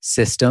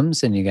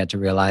systems and you get to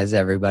realize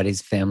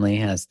everybody's family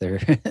has their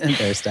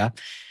stuff.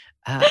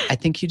 I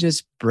think you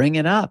just bring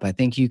it up. I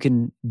think you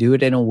can do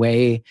it in a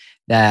way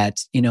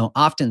that,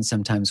 often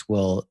sometimes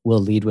we'll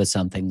lead with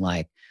something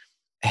like,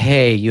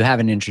 hey, you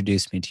haven't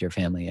introduced me to your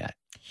family yet.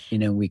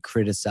 We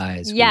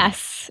criticize.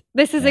 Yes.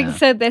 This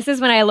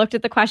is when I looked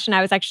at the question. I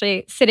was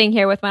actually sitting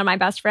here with one of my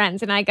best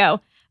friends and I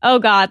go, oh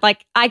God,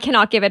 like I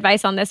cannot give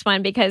advice on this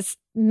one because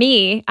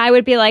I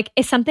would be like,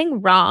 is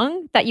something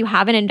wrong that you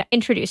haven't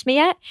introduced me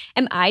yet?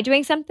 Am I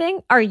doing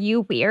something? Are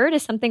you weird?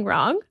 Is something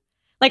wrong?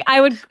 Like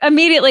I would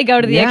immediately go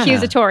to the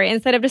accusatory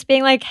instead of just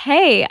being like,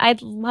 hey,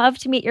 I'd love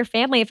to meet your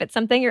family if it's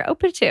something you're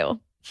open to.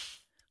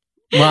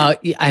 Well,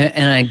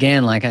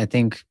 I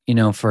think,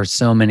 for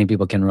so many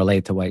people can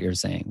relate to what you're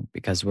saying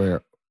because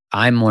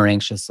I'm more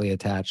anxiously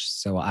attached.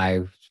 So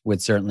I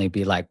would certainly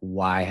be like,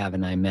 why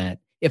haven't I met?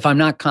 If I'm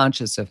not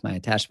conscious of my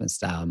attachment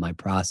style and my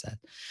process,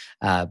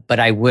 but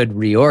I would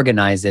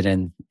reorganize it.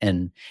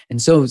 And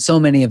so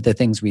many of the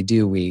things we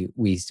do,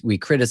 we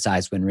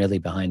criticize when really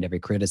behind every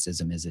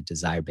criticism is a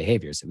desired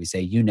behavior. So we say,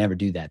 you never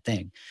do that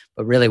thing.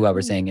 But really what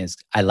we're saying is,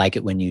 I like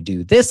it when you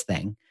do this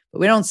thing, but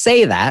we don't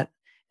say that.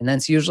 And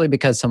that's usually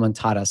because someone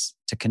taught us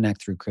to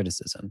connect through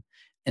criticism.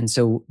 And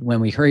so when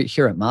we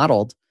hear it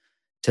modeled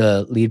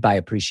to lead by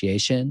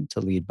appreciation, to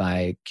lead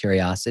by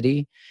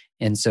curiosity.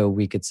 And so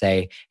we could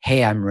say,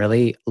 hey, I'm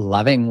really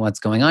loving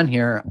what's going on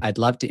here. I'd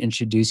love to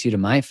introduce you to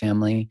my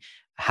family.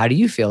 How do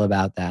you feel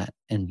about that?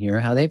 And hear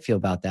how they feel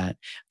about that.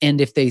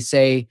 And if they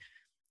say,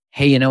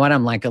 hey, you know what?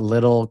 I'm like a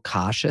little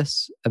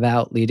cautious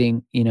about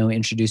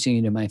introducing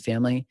you to my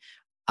family.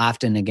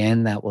 Often,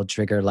 again, that will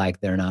trigger like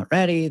they're not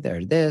ready,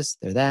 they're this,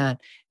 they're that.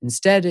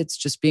 Instead, it's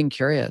just being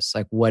curious.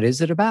 Like, what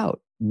is it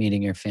about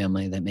meeting your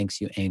family that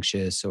makes you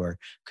anxious or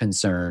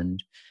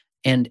concerned?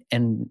 And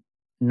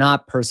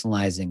not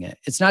personalizing it.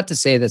 It's not to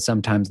say that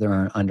sometimes there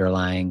are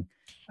underlying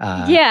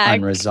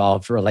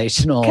unresolved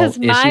relational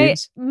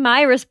issues.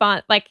 My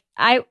response, like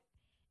I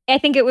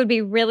think it would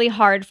be really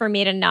hard for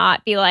me to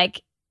not be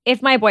like,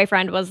 if my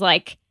boyfriend was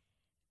like,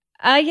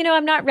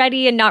 I'm not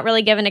ready and not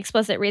really give an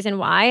explicit reason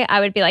why, I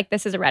would be like,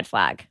 this is a red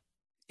flag.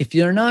 If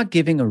you're not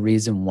giving a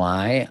reason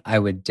why, I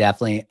would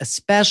definitely,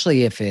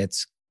 especially if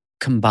it's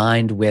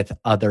combined with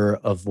other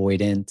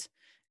avoidant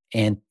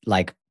and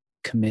like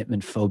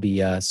commitment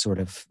phobia sort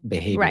of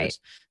behaviors. Right.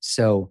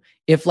 So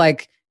if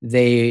like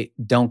they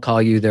don't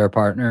call you their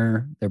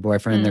partner, their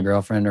boyfriend, their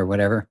girlfriend, or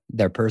whatever,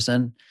 their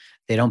person,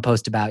 they don't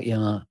post about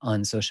you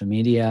on social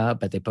media,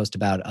 but they post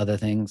about other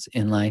things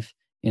in life.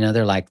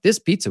 They're like, this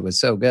pizza was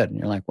so good. And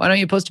you're like, why don't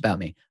you post about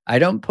me? I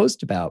don't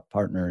post about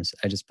partners.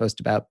 I just post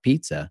about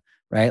pizza,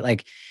 right?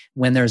 Like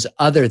when there's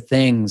other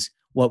things,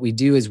 what we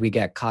do is we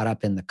get caught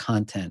up in the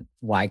content.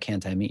 Why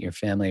can't I meet your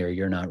family, or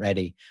you're not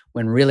ready?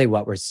 When really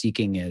what we're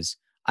seeking is,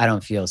 I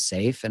don't feel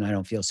safe and I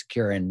don't feel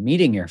secure, and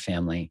meeting your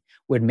family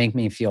would make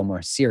me feel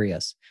more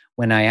serious,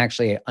 when I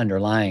actually I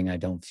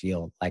don't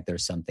feel like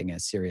there's something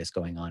as serious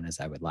going on as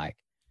I would like.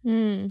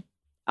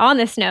 On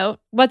this note,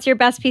 what's your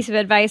best piece of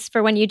advice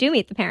for when you do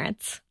meet the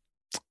parents?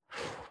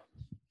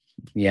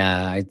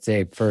 Yeah, I'd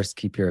say first,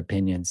 keep your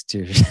opinions to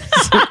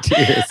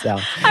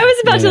yourself. I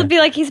was about to be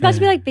like, he's about to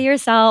be like, be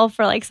yourself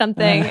or like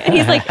something. And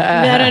he's like,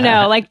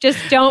 no. Like, just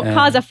don't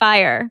cause a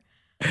fire.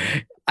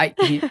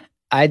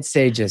 I'd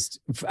say just,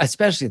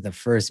 especially the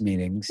first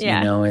meetings,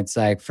 it's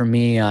like, for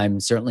me, I'm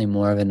certainly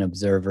more of an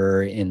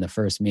observer in the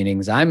first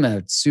meetings. I'm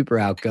a super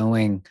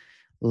outgoing,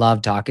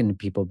 love talking to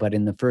people, but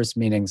in the first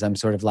meetings, I'm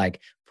sort of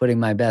like putting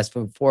my best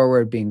foot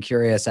forward, being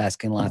curious,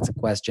 asking lots of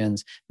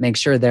questions, make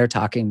sure they're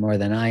talking more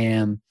than I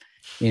am,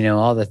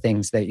 all the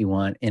things that you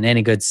want in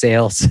any good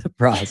sales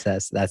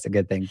process. That's a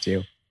good thing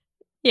too.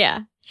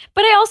 Yeah.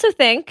 But I also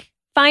think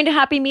find a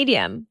happy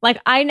medium. Like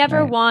I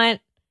never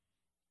want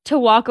to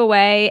walk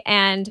away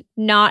and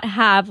not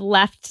have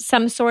left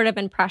some sort of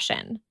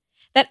impression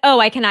that,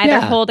 I can either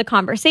hold a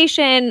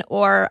conversation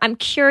or I'm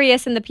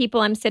curious in the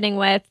people I'm sitting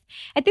with.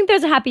 I think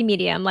there's a happy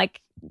medium.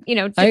 Like,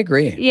 I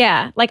agree.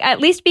 Yeah. Like at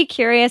least be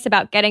curious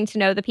about getting to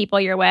know the people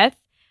you're with.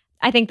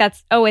 I think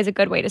that's always a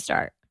good way to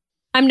start.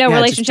 I'm no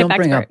relationship just don't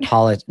expert. Bring up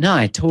politics. No,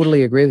 I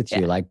totally agree with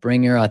you. Like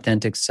bring your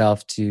authentic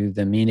self to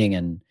the meeting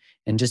and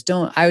just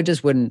I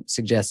just wouldn't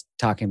suggest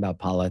talking about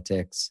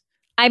politics.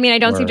 I mean, I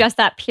don't suggest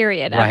that,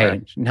 period. Ever.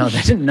 Right. No,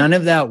 none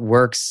of that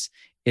works.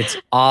 It's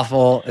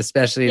awful,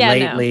 especially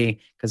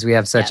lately, because we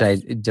have such a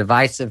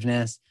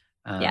divisiveness.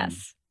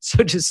 Yes.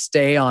 So just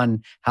stay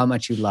on how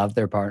much you love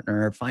their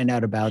partner, find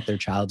out about their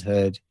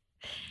childhood.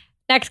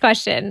 Next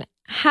question.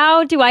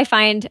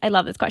 I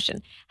love this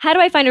question. How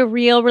do I find a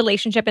real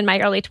relationship in my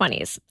early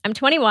 20s? I'm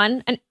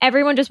 21 and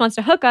everyone just wants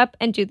to hook up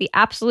and do the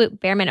absolute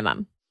bare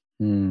minimum.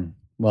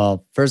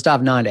 Well, first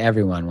off, not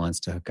everyone wants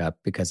to hook up,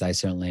 because I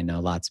certainly know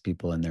lots of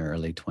people in their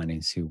early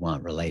 20s who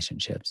want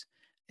relationships.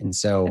 And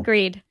so,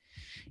 agreed.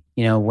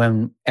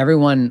 When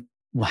everyone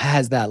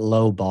has that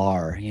low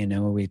bar,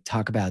 we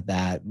talk about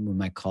that, we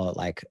might call it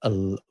like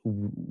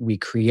we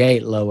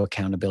create low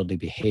accountability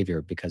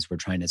behavior because we're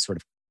trying to sort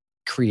of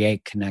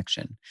create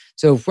connection.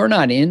 So if we're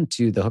not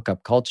into the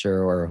hookup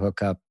culture or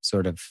hookup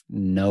sort of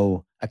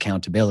no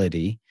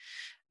accountability,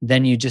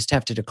 then you just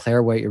have to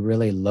declare what you're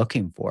really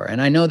looking for.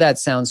 And I know that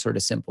sounds sort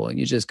of simple.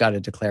 You just got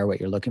to declare what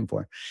you're looking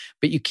for.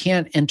 But you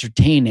can't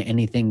entertain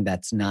anything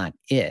that's not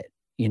it.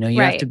 You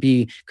have to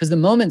be, because the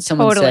moment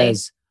someone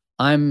says,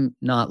 I'm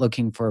not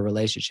looking for a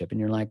relationship, and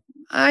you're like,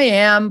 I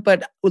am,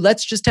 but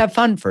let's just have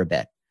fun for a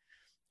bit.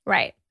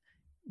 Right.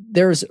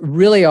 There's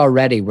really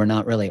already, we're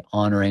not really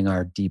honoring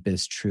our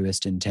deepest,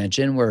 truest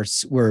intention.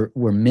 We're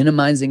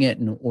minimizing it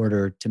in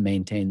order to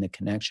maintain the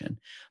connection.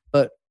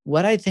 But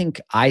what I think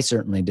I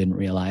certainly didn't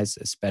realize,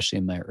 especially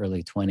in my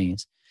early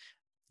 20s,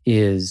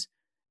 is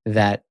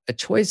that a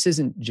choice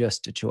isn't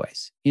just a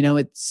choice.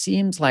 It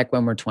seems like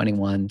when we're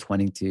 21,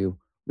 22,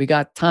 we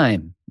got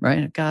time,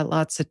 right? Got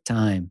lots of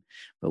time.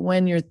 But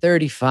when you're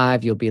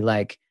 35, you'll be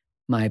like,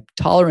 my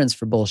tolerance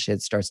for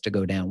bullshit starts to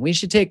go down. We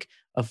should take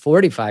a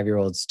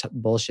 45-year-old's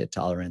bullshit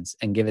tolerance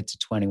and give it to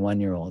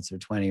 21-year-olds or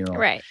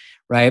 20-year-olds.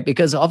 Right?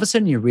 Because all of a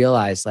sudden you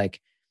realize,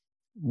 like,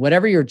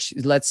 whatever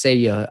let's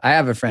say I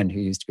have a friend who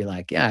used to be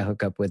like, I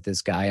hook up with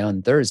this guy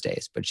on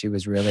Thursdays, but she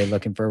was really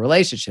looking for a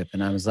relationship.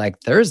 And I was like,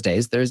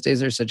 Thursdays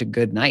are such a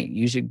good night.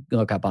 You should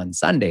hook up on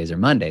Sundays or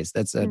Mondays.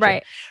 That's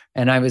right.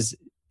 And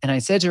I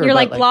said to her, you're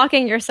like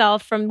blocking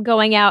yourself from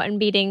going out and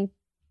meeting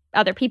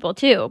other people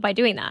too by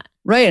doing that.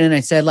 Right. And I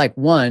said, like,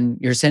 one,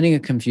 you're sending a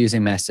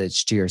confusing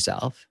message to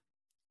yourself.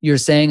 You're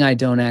saying, I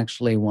don't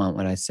actually want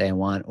what I say I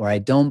want, or I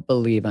don't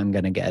believe I'm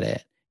going to get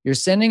it. You're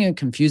sending a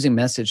confusing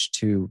message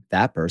to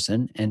that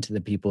person and to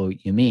the people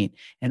you meet.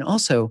 And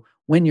also,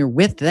 when you're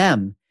with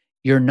them,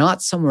 you're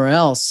not somewhere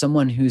else,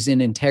 someone who's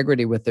in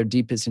integrity with their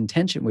deepest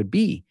intention would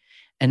be.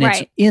 And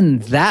it's in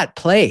that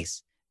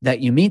place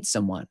that you meet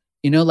someone.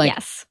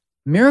 Yes.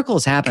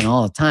 Miracles happen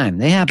all the time.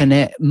 They happen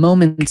at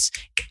moments,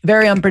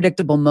 very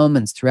unpredictable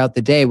moments throughout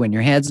the day when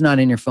your head's not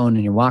in your phone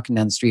and you're walking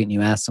down the street and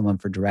you ask someone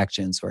for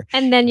directions,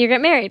 and then you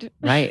get married.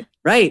 Right.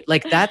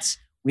 Like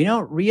we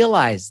don't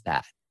realize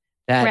that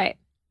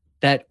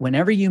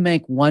whenever you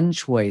make one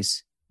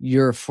choice,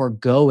 you're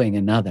foregoing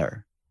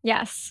another.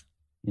 Yes.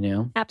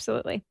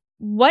 Absolutely.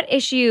 What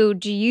issue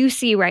do you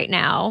see right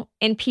now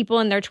in people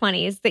in their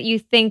 20s that you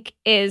think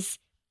is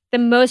the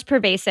most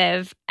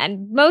pervasive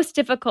and most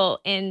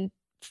difficult in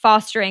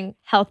fostering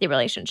healthy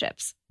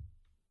relationships?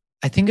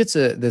 I think it's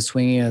the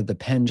swinging of the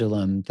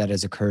pendulum that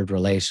has occurred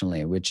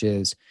relationally, which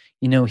is,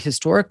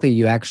 historically,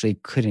 you actually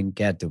couldn't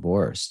get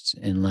divorced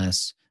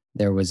unless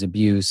there was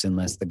abuse,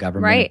 unless the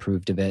government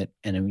approved of it.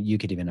 And you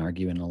could even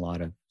argue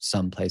in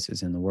some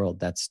places in the world,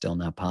 that's still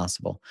not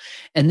possible.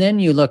 And then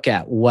you look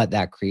at what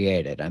that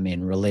created. I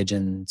mean,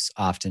 religions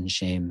often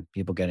shame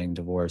people getting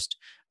divorced.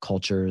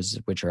 Cultures,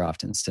 which are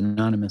often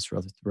synonymous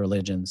with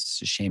religions,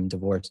 shame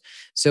divorce.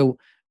 So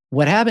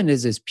what happened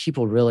is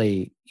people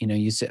really,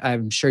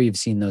 I'm sure you've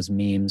seen those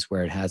memes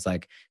where it has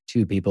like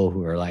two people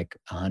who are like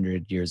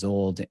 100 years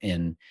old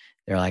and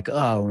they're like,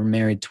 oh, we're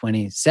married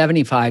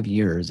 75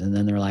 years. And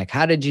then they're like,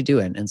 how did you do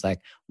it? And it's like,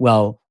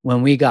 well,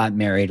 when we got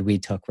married, we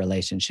took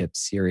relationships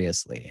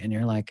seriously. And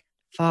you're like,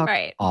 fuck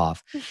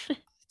off.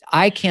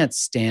 I can't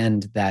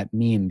stand that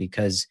meme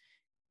because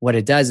what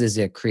it does is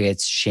it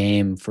creates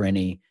shame for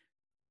any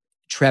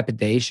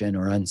trepidation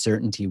or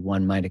uncertainty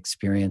one might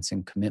experience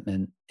in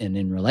commitment and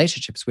in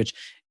relationships, which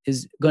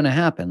is going to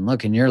happen.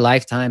 Look, in your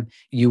lifetime,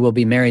 you will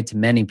be married to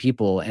many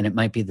people and it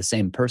might be the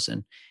same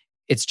person.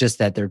 It's just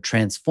that they're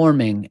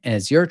transforming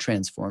as you're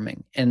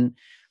transforming. And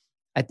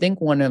I think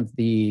one of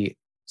the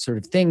sort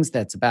of things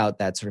that's about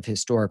that sort of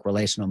historic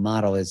relational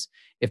model is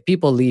if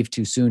people leave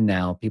too soon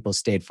now, people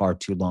stayed far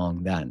too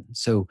long then.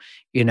 So,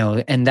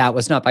 and that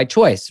was not by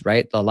choice,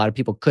 right? A lot of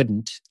people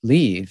couldn't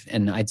leave.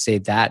 And I'd say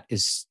that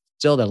is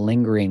still the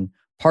lingering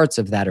parts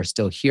of that are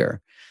still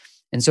here.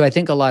 And so I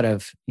think a lot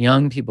of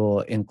young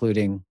people,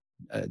 including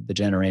the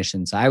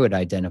generations I would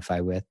identify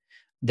with,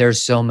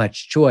 there's so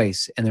much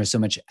choice and there's so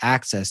much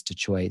access to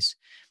choice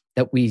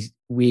that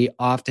we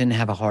often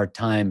have a hard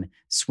time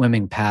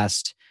swimming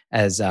past,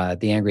 as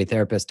the Angry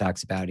Therapist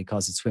talks about. He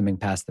calls it swimming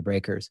past the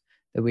breakers.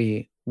 That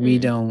we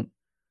don't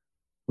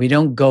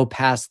go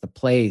past the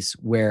place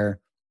where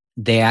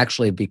they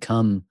actually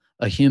become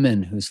a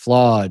human who's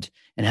flawed.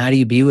 And how do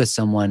you be with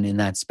someone in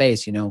that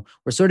space?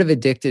 We're sort of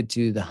addicted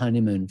to the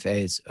honeymoon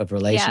phase of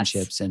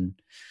relationships. Yes.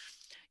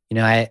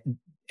 And,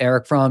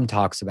 Eric Fromm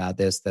talks about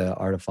this, The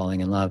Art of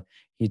Falling in Love.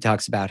 He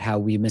talks about how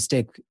we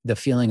mistake the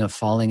feeling of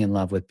falling in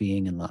love with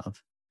being in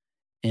love.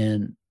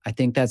 And I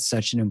think that's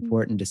such an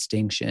important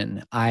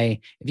distinction. If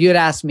you had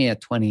asked me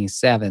at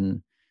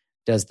 27,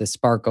 does the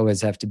spark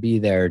always have to be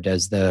there?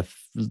 Does the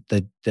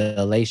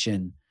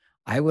elation?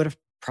 I would have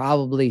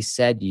probably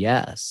said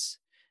yes.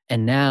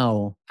 And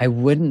now I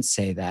wouldn't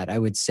say that. I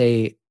would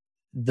say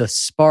the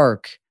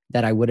spark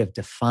that I would have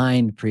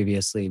defined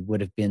previously would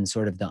have been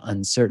sort of the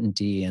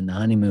uncertainty and the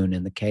honeymoon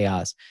and the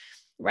chaos.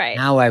 Right.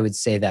 Now I would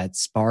say that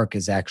spark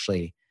is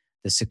actually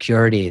the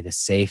security, the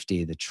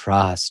safety, the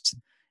trust.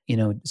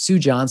 Sue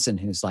Johnson,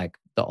 who's like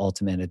the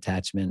ultimate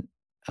attachment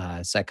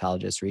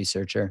psychologist,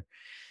 researcher,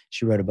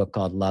 she wrote a book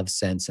called Love,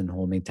 Sense, and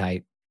Hold Me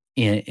Tight.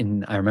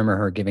 And I remember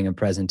her giving a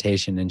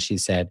presentation and she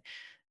said,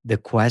 the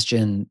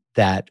question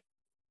that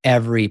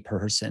every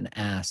person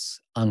asks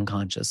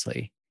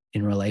unconsciously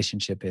in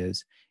relationship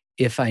is,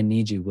 if I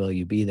need you, will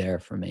you be there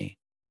for me?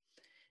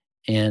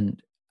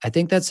 And I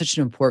think that's such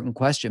an important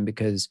question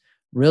because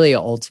really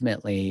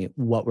ultimately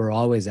what we're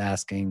always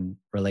asking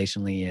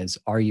relationally is,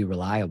 are you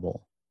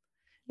reliable?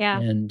 Yeah.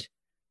 And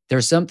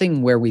there's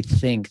something where we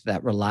think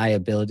that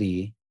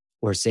reliability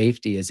or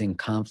safety is in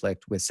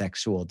conflict with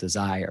sexual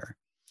desire.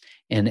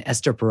 And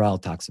Esther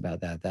Perel talks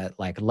about that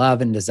like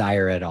love and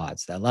desire at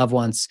odds, that love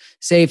wants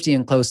safety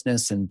and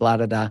closeness and blah,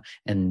 blah, blah.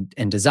 And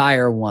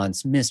desire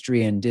wants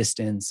mystery and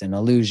distance and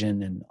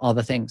illusion and all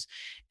the things.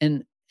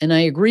 And I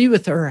agree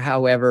with her.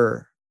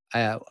 However,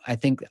 I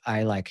think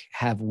I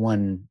have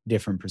one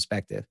different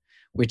perspective,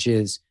 which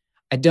is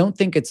I don't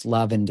think it's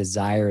love and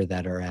desire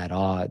that are at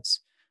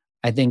odds.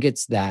 I think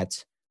it's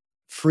that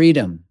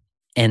freedom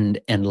and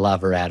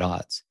love are at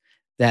odds.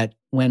 That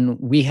when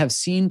we have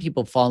seen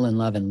people fall in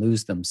love and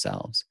lose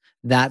themselves,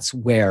 that's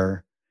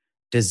where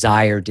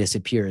desire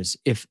disappears.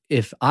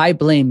 If I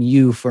blame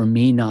you for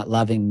me not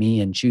loving me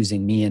and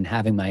choosing me and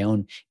having my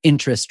own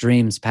interests,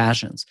 dreams,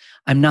 passions,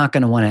 I'm not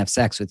going to want to have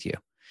sex with you.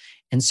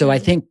 And so I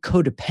think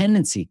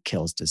codependency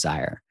kills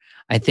desire.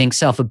 I think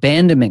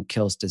self-abandonment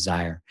kills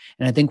desire.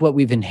 And I think what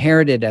we've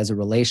inherited as a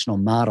relational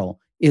model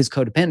is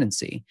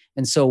codependency.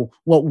 And so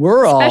what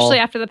we're especially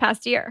after the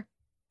past year.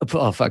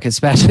 Oh, fuck,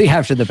 especially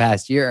after the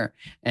past year.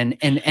 And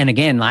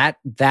again,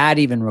 that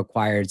even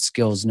required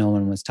skills no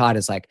one was taught.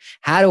 Is like,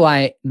 how do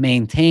I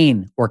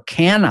maintain, or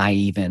can I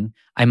even,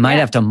 I might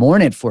have to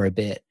mourn it for a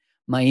bit,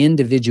 my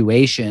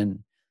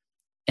individuation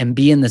and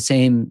be in the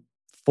same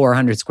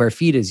 400 square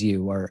feet as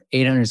you or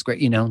 800 square,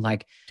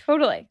 like.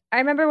 Totally. I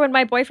remember when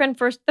my boyfriend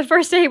the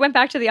first day he went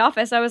back to the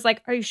office, I was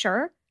like, "Are you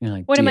sure? You're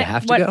like, do you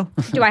have to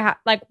go? Do I have,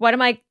 what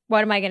am I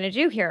going to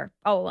do here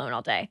all alone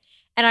all day?"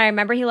 And I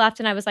remember he left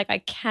and I was like, I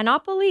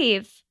cannot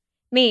believe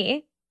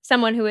me,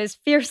 someone who is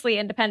fiercely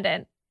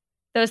independent,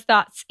 those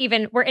thoughts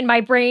even were in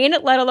my brain,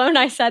 let alone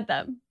I said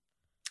them.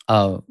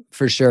 Oh,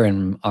 for sure.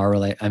 In our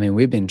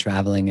we've been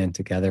traveling in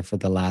together for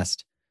the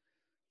last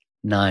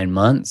 9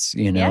 months,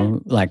 Yeah.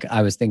 Like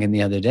I was thinking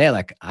the other day,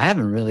 like I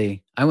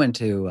went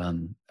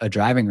to a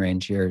driving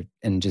range here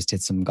and just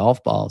hit some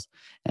golf balls.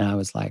 And I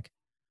was like,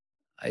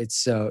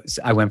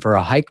 I went for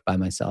a hike by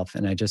myself,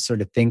 and I just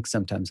sort of think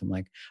sometimes I'm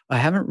like, I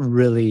haven't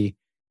really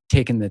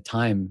taken the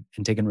time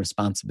and taken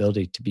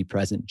responsibility to be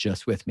present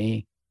just with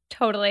me.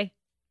 Totally.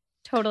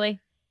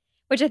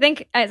 Which I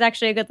think is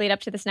actually a good lead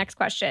up to this next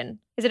question.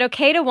 Is it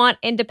okay to want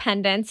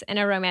independence in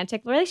a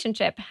romantic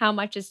relationship? How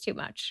much is too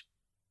much?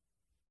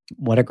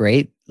 What a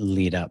great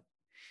lead up.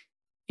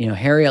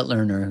 Harriet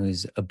Lerner,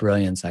 who's a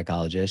brilliant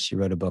psychologist, she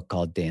wrote a book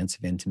called Dance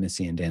of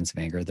Intimacy and Dance of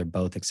Anger. They're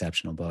both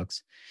exceptional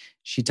books.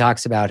 She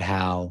talks about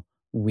how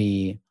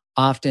we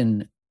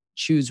often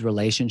choose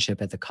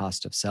relationship at the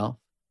cost of self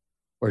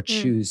or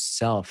choose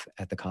self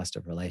at the cost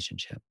of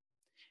relationship.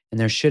 And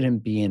there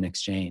shouldn't be an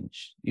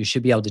exchange. You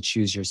should be able to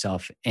choose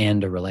yourself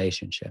and a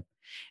relationship.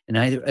 And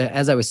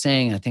as I was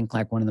saying, I think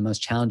like one of the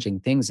most challenging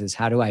things is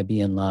how do I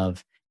be in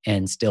love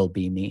and still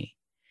be me?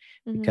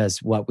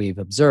 Because what we've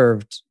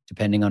observed,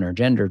 depending on our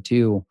gender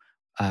too,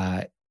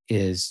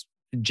 is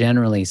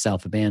generally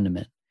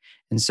self-abandonment.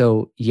 And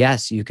so,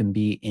 yes, you can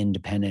be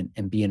independent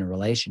and be in a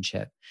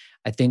relationship.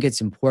 I think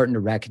it's important to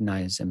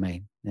recognize, and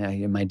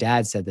my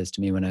dad said this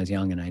to me when I was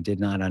young, and I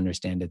did not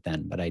understand it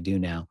then, but I do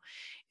now,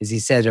 is he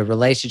said a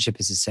relationship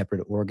is a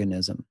separate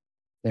organism.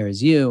 There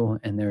is you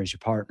and there is your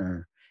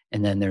partner,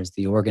 and then there's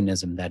the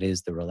organism that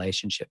is the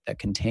relationship that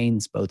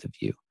contains both of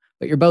you.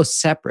 But you're both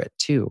separate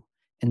too.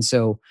 And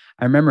so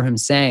I remember him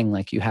saying,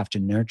 like, you have to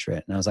nurture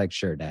it. And I was like,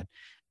 sure, Dad.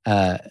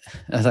 I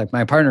was like,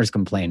 my partner's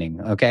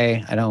complaining.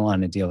 Okay. I don't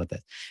want to deal with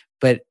it.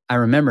 But I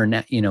remember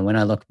now, when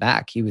I look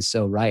back, he was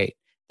so right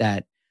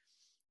that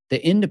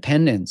the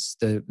independence,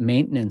 the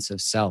maintenance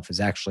of self is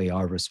actually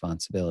our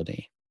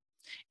responsibility.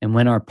 And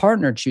when our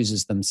partner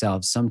chooses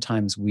themselves,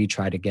 sometimes we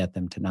try to get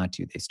them to not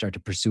do. They start to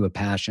pursue a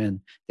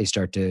passion. They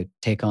start to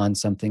take on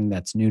something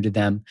that's new to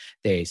them.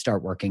 They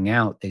start working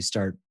out. They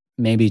start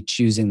maybe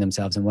choosing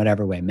themselves in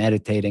whatever way,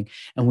 meditating,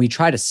 and we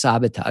try to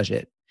sabotage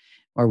it,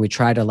 or we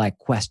try to like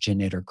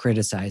question it or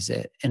criticize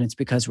it. And it's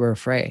because we're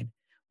afraid.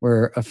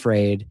 We're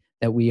afraid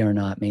that we are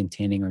not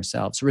maintaining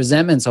ourselves.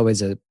 Resentment's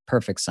always a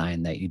perfect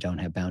sign that you don't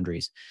have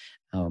boundaries,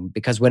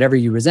 because whatever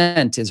you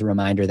resent is a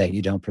reminder that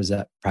you don't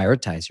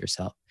prioritize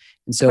yourself.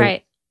 And so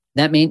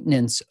that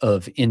maintenance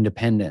of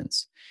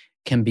independence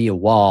can be a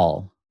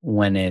wall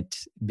when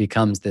it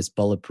becomes this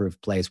bulletproof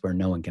place where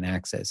no one can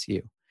access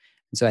you.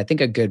 So I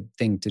think a good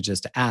thing to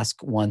just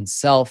ask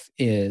oneself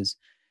is,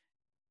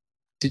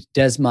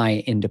 does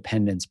my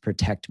independence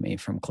protect me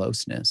from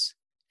closeness?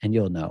 And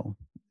you'll know.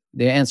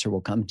 The answer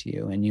will come to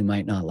you, and you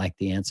might not like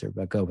the answer,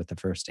 but go with the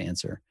first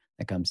answer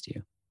that comes to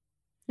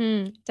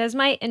you. Does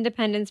my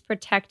independence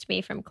protect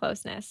me from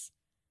closeness?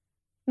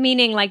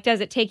 Meaning, like, does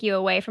it take you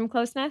away from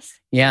closeness?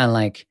 Yeah,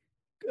 like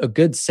a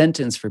good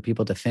sentence for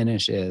people to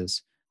finish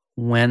is,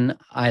 when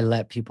I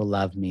let people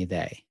love me,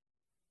 they.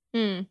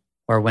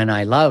 Or when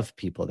I love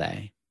people,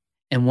 they.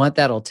 And what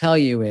that'll tell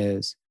you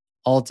is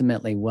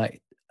ultimately what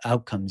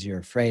outcomes you're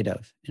afraid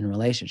of in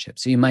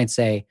relationships. So you might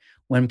say,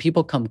 when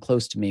people come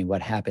close to me,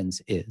 what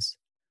happens is,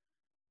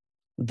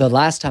 the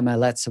last time I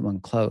let someone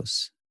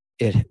close,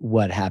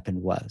 what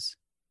happened was.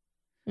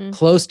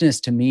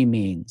 Closeness to me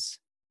means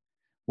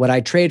what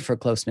I trade for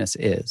closeness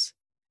is.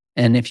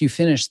 And if you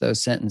finish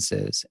those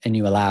sentences and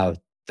you allow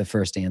the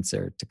first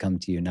answer to come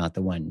to you, not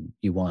the one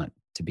you want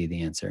to be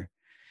the answer,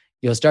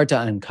 you'll start to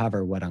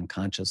uncover what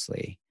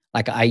unconsciously,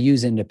 like I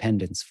use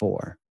independence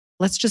for.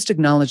 Let's just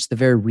acknowledge the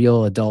very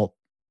real adult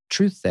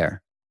truth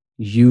there.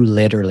 You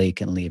literally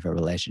can leave a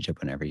relationship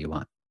whenever you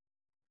want.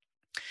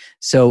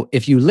 So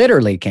if you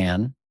literally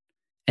can,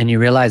 and you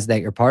realize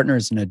that your partner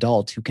is an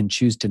adult who can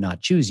choose to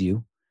not choose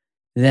you,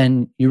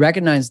 then you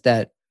recognize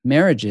that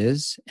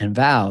marriages and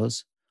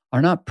vows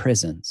are not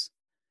prisons,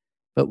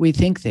 but we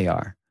think they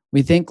are.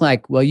 We think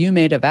like, well, you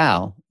made a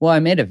vow. Well, I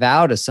made a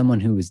vow to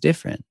someone who was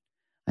different.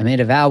 I made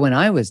a vow when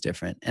I was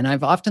different. And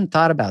I've often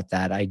thought about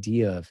that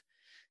idea of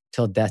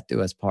till death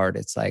do us part.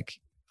 It's like,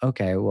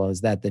 okay, well,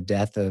 is that the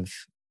death of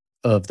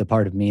the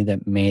part of me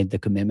that made the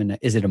commitment?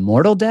 Is it a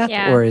mortal death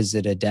or is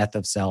it a death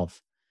of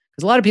self?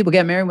 Because a lot of people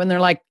get married when they're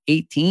like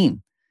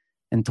 18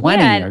 and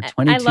 20 or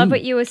 22. I love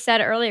what you said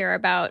earlier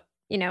about,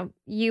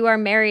 you are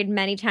married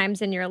many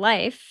times in your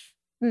life,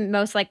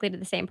 most likely to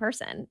the same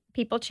person.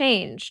 People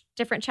change.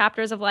 Different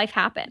chapters of life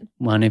happen.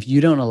 Well, and if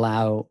you don't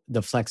allow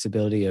the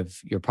flexibility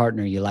of your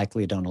partner, you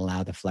likely don't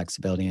allow the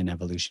flexibility and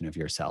evolution of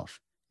yourself.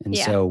 And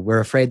so we're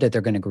afraid that they're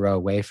going to grow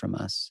away from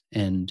us.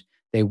 And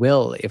they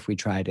will if we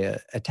try to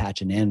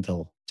attach an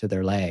anvil to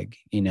their leg.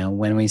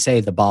 When we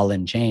say the ball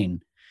and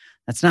chain,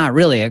 that's not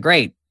really a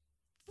great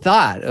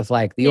thought of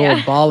like the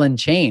old ball and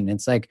chain.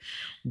 It's like,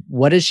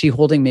 what is she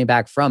holding me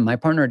back from? My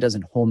partner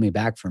doesn't hold me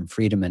back from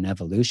freedom and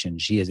evolution.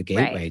 She is a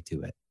gateway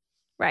to it.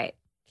 Right.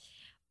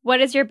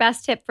 What is your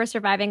best tip for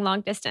surviving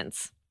long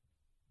distance?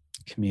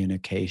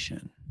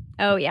 Communication.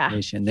 Oh, yeah.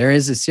 There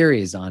is a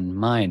series on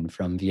mine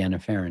from Vienna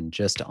Farron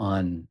just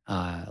on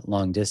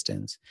long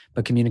distance.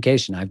 But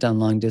communication, I've done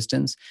long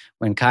distance.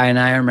 When Kai and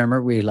I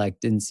remember, we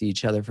didn't see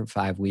each other for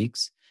 5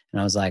 weeks.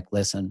 And I was like,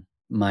 listen,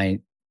 my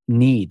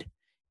need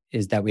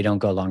is that we don't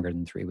go longer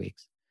than 3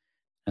 weeks.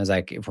 I was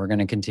like, if we're going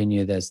to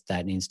continue this,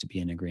 that needs to be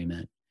an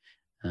agreement.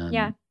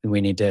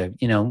 We need to,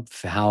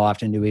 how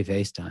often do we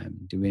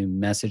FaceTime? Do we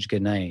message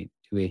goodnight?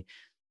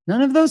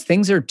 None of those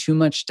things are too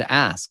much to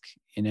ask,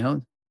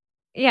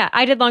 Yeah,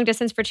 I did long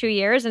distance for 2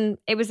 years, and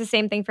it was the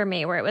same thing for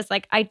me, where it was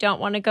like, I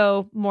don't want to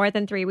go more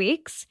than 3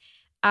 weeks.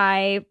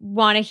 I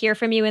want to hear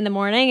from you in the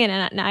morning and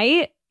at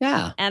night.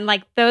 Yeah. And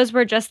those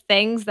were just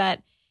things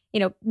that,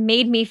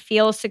 made me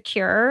feel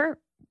secure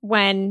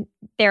when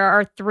there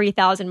are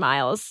 3,000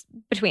 miles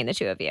between the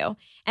two of you.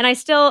 And I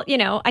still,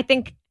 I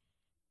think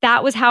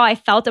that was how I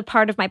felt a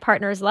part of my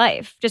partner's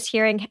life. Just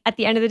hearing at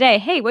the end of the day,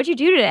 hey, what'd you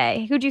do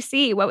today? Who'd you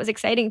see? What was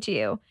exciting to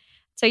you?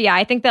 So yeah,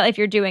 I think that if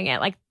you're doing it,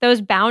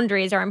 those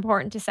boundaries are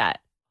important to set.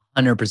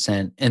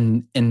 100%.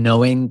 And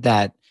knowing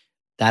that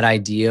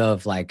idea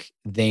of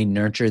they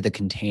nurture the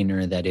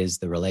container that is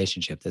the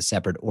relationship, the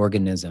separate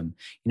organism.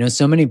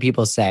 So many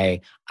people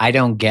say, I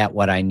don't get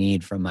what I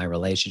need from my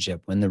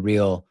relationship, when the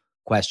real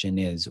question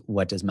is,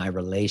 what does my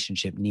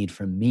relationship need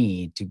from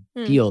me to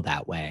feel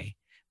that way,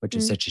 which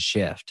is such a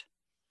shift.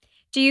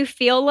 Do you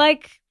feel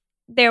like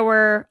there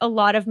were a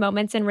lot of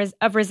moments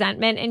of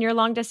resentment in your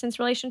long distance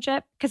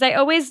relationship? Because I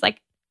always I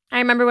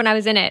remember when I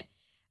was in it,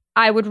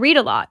 I would read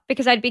a lot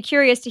because I'd be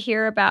curious to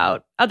hear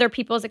about other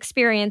people's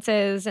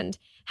experiences and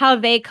how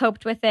they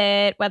coped with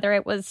it, whether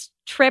it was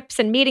trips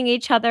and meeting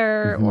each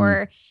other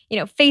or,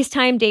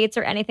 FaceTime dates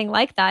or anything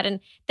like that. And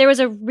there was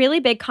a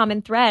really big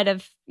common thread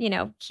of,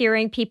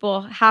 hearing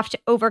people have to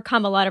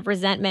overcome a lot of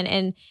resentment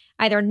and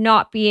either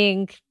not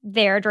being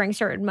there during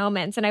certain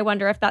moments. And I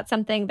wonder if that's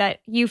something that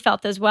you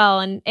felt as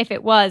well. And if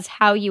it was,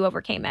 how you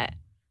overcame it.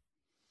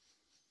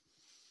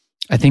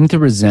 I think the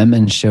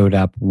resentment showed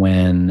up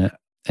when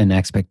an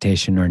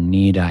expectation or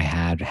need I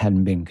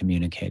hadn't been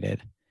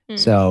communicated.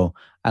 So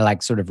I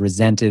sort of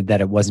resented that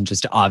it wasn't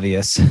just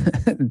obvious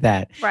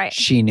that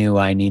she knew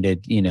I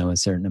needed, a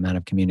certain amount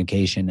of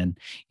communication. And,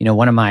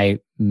 one of my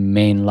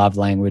main love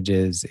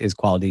languages is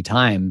quality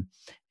time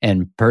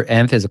and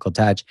physical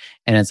touch.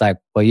 And it's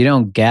well, you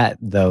don't get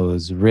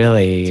those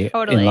really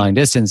in long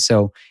distance.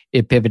 So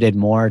it pivoted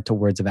more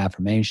towards of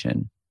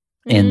affirmation.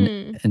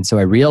 And so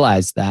I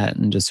realized that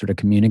and just sort of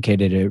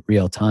communicated it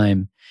real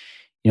time.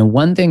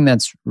 One thing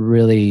that's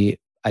really,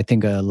 I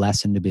think, a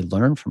lesson to be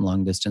learned from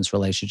long distance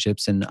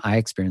relationships, and I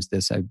experienced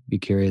this, I'd be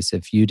curious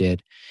if you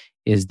did,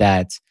 is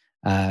that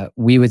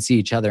we would see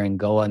each other and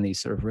go on these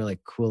sort of really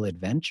cool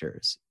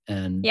adventures.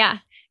 And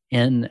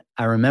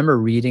I remember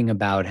reading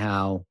about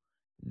how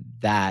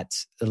that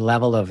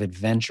level of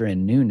adventure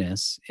and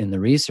newness in the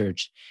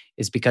research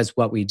is because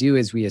what we do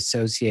is we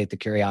associate the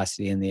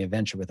curiosity and the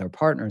adventure with our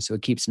partner, so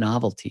it keeps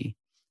novelty.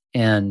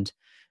 And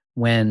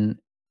when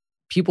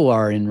people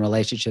are in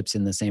relationships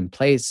in the same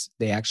place,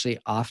 they actually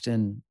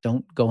often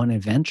don't go on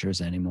adventures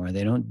anymore.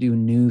 They don't do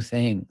new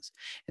things.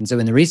 And so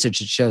in the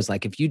research, it shows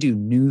if you do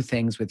new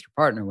things with your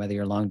partner, whether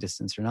you're long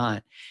distance or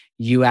not,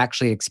 you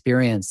actually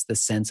experience the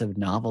sense of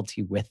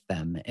novelty with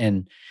them.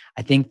 And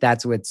I think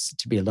that's what's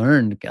to be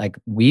learned.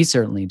 We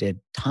certainly did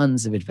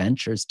tons of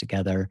adventures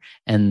together,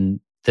 and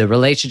the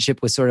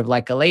relationship was sort of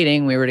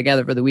elating. We were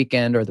together for the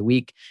weekend or the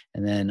week,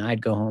 and then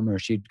I'd go home or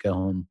she'd go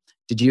home.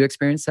 Did you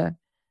experience that?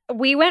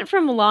 We went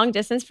from long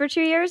distance for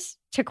 2 years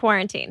to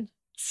quarantine.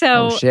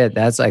 So oh shit,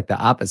 that's the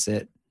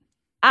opposite.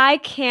 I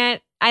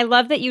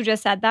love that you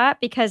just said that,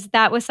 because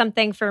that was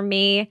something for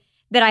me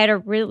that I had a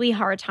really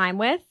hard time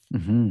with.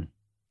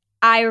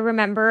 I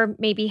remember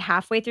maybe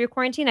halfway through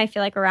quarantine, I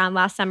feel around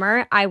last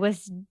summer, I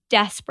was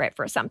desperate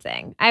for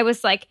something. I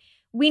was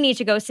we need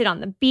to go sit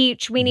on the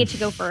beach. We need to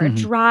go for a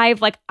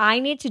drive. I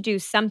need to do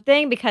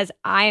something, because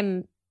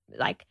I'm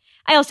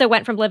I also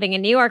went from living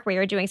in New York where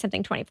you're doing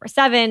something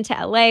 24/7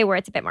 to LA where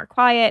it's a bit more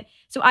quiet.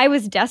 So I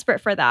was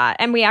desperate for that.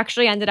 And we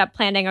actually ended up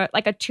planning a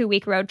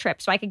 2-week road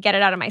trip so I could get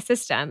it out of my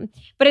system.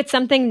 But it's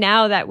something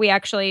now that we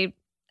actually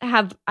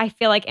have, I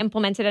feel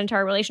implemented into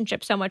our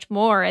relationship so much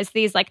more, as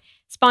these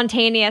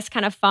spontaneous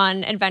kind of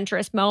fun,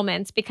 adventurous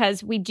moments,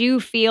 because we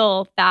do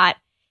feel that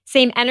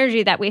same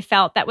energy that we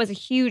felt that was a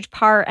huge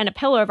part and a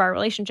pillar of our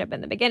relationship in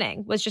the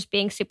beginning, was just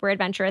being super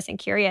adventurous and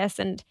curious.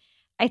 And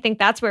I think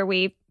that's where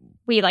we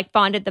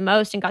bonded the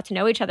most and got to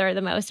know each other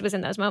the most, was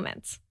in those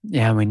moments.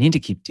 Yeah, we need to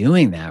keep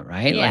doing that,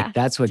 right? Yeah,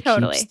 that's what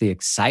keeps the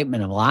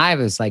excitement alive.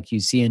 Is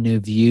you see a new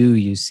view,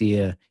 you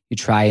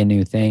try a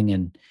new thing,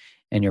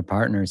 and your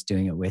partner is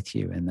doing it with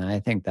you. And I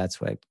think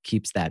that's what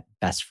keeps that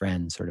best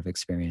friend sort of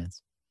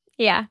experience.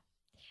 Yeah.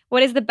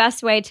 What is the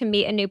best way to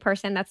meet a new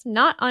person that's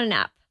not on an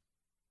app?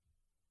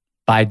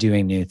 by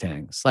doing new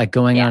things, like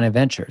going on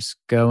adventures,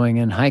 going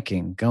and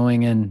hiking,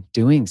 going and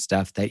doing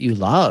stuff that you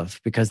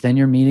love, because then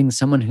you're meeting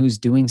someone who's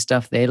doing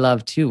stuff they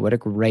love too. What a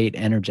great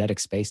energetic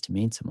space to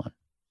meet someone.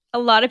 A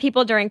lot of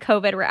people during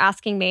COVID were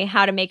asking me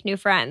how to make new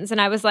friends.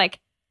 And I was like,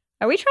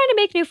 are we trying to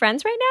make new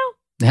friends right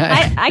now?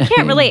 I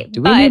can't relate.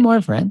 Do we need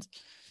more friends?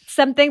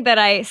 Something that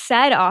I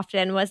said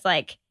often was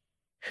like,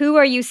 who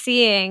are you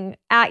seeing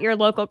at your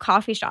local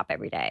coffee shop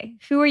every day?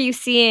 Who are you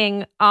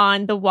seeing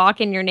on the walk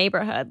in your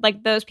neighborhood?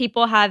 Like those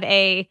people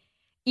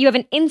you have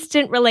an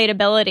instant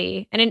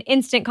relatability and an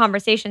instant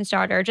conversation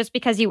starter just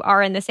because you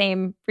are in the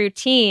same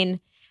routine.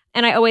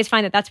 And I always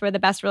find that that's where the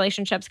best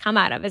relationships come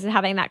out of, is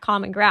having that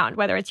common ground,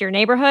 whether it's your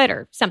neighborhood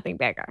or something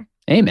bigger.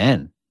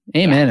 Amen.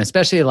 Amen. Yeah.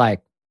 Especially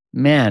like,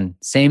 man,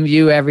 same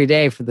view every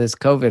day for this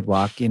COVID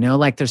walk,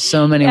 like there's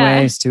so many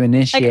ways to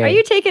initiate. Like, are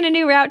you taking a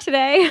new route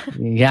today?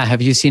 Yeah.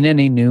 Have you seen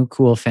any new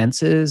cool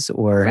fences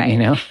or,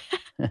 I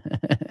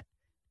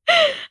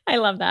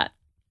love that.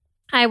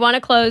 I want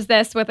to close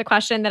this with a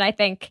question that I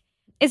think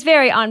is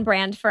very on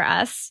brand for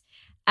us.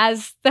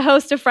 As the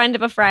host of Friend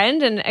of a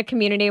Friend and a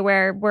community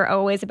where we're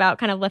always about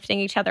kind of lifting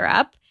each other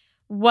up,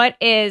 what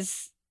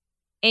is,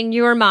 in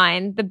your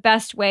mind, the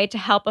best way to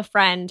help a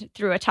friend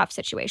through a tough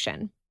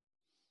situation?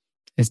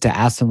 Is to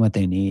ask them what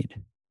they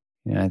need.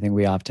 I think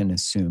we often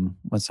assume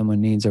what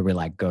someone needs, or we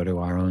go to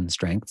our own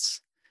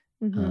strengths.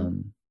 Mm-hmm.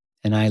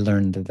 And I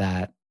learned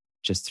that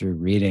just through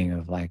reading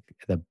of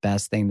the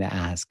best thing to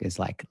ask is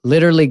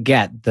literally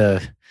get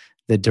the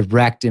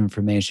direct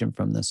information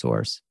from the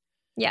source.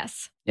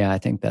 Yes. Yeah, I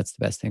think that's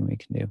the best thing we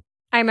can do.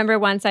 I remember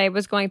once I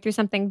was going through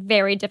something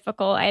very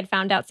difficult. I had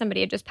found out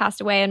somebody had just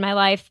passed away in my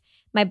life.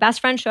 My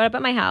best friend showed up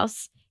at my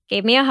house,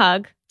 gave me a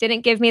hug,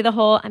 didn't give me the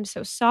whole, I'm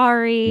so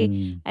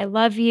sorry, I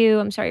love you,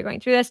 I'm sorry you're going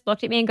through this,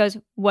 looked at me and goes,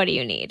 what do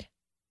you need?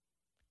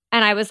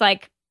 And I was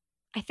like,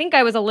 I think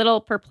I was a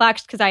little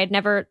perplexed because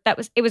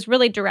it was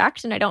really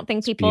direct, and I don't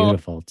think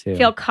people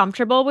feel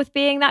comfortable with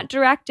being that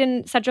direct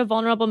in such a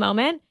vulnerable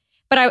moment.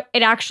 But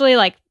it actually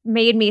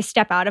made me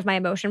step out of my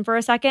emotion for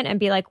a second and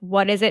be like,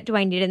 what is it do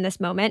I need in this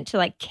moment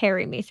to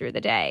carry me through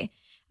the day?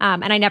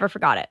 And I never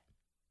forgot it.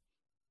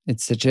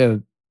 It's such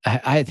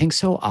I think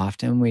so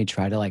often we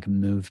try to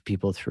move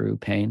people through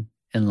pain,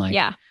 and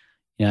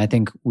I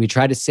think we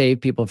try to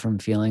save people from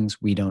feelings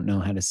we don't know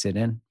how to sit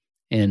in.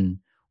 And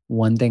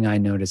one thing I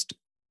noticed,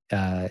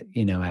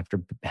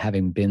 after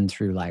having been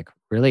through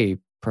really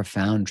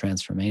profound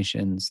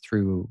transformations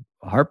through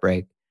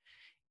heartbreak,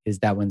 is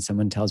that when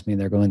someone tells me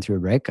they're going through a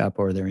breakup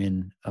or they're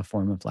in a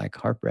form of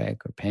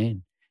heartbreak or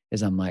pain,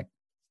 is I'm like,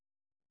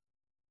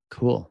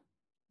 cool,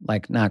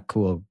 not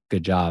cool,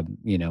 good job,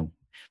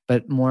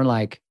 but more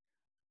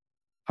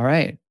all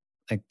right,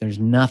 there's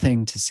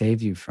nothing to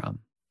save you from,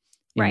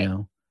 you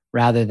know,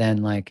 rather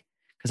than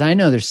because I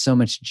know there's so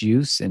much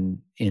juice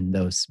in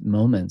those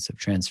moments of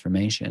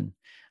transformation.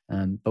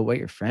 But what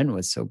your friend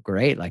was so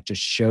great,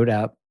 just showed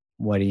up,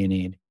 what do you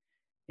need?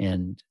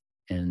 And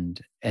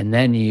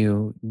then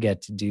you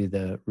get to do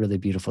the really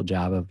beautiful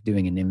job of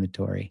doing an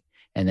inventory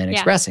and then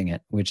expressing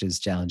it, which is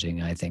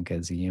challenging, I think,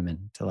 as a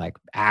human, to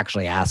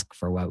actually ask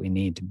for what we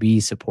need to be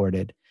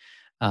supported.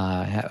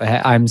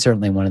 I'm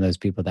certainly one of those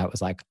people that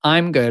was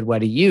I'm good, what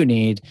do you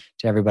need,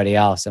 to everybody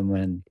else. And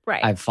when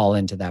I fall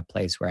into that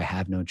place where I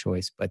have no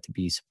choice but to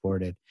be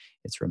supported,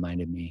 it's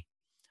reminded me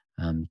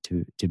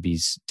to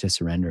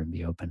surrender and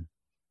be open.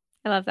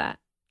 I love that.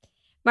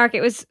 Mark,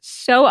 it was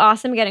so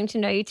awesome getting to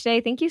know you today.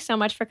 Thank you so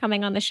much for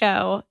coming on the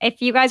show.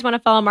 If you guys want to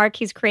follow Mark,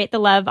 he's Create the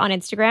Love on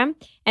Instagram,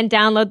 and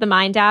download the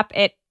Mind app.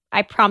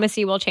 I promise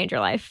you will change your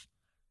life.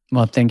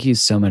 Well, thank you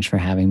so much for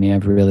having me.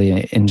 I've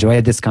really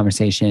enjoyed this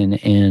conversation.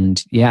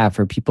 And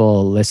for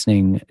people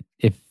listening,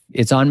 if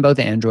it's on both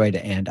Android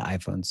and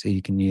iPhone, so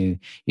you can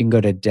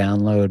go to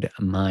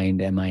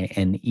downloadmind,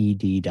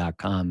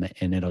 MINED.com,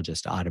 and it'll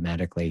just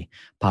automatically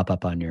pop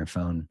up on your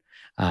phone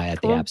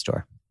at the App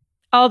Store.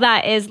 All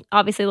that is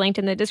obviously linked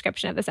in the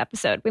description of this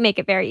episode. We make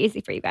it very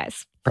easy for you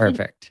guys.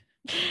 Perfect.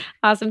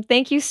 Awesome.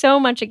 Thank you so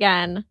much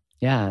again.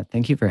 Yeah,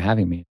 thank you for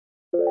having me.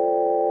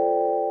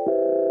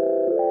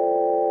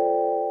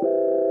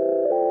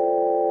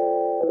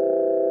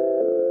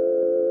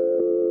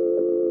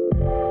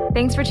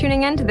 Thanks for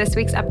tuning in to this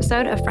week's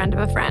episode of Friend of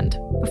a Friend.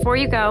 Before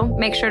you go,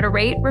 make sure to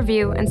rate,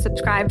 review, and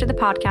subscribe to the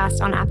podcast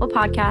on Apple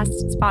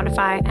Podcasts,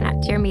 Spotify, and at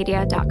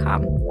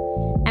tiermedia.com.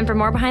 And for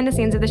more behind the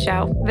scenes of the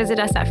show, visit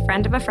us at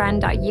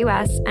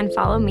friendofafriend.us and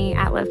follow me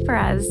at Liv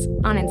Perez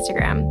on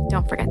Instagram.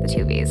 Don't forget the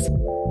 2 V's.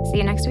 See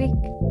you next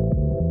week.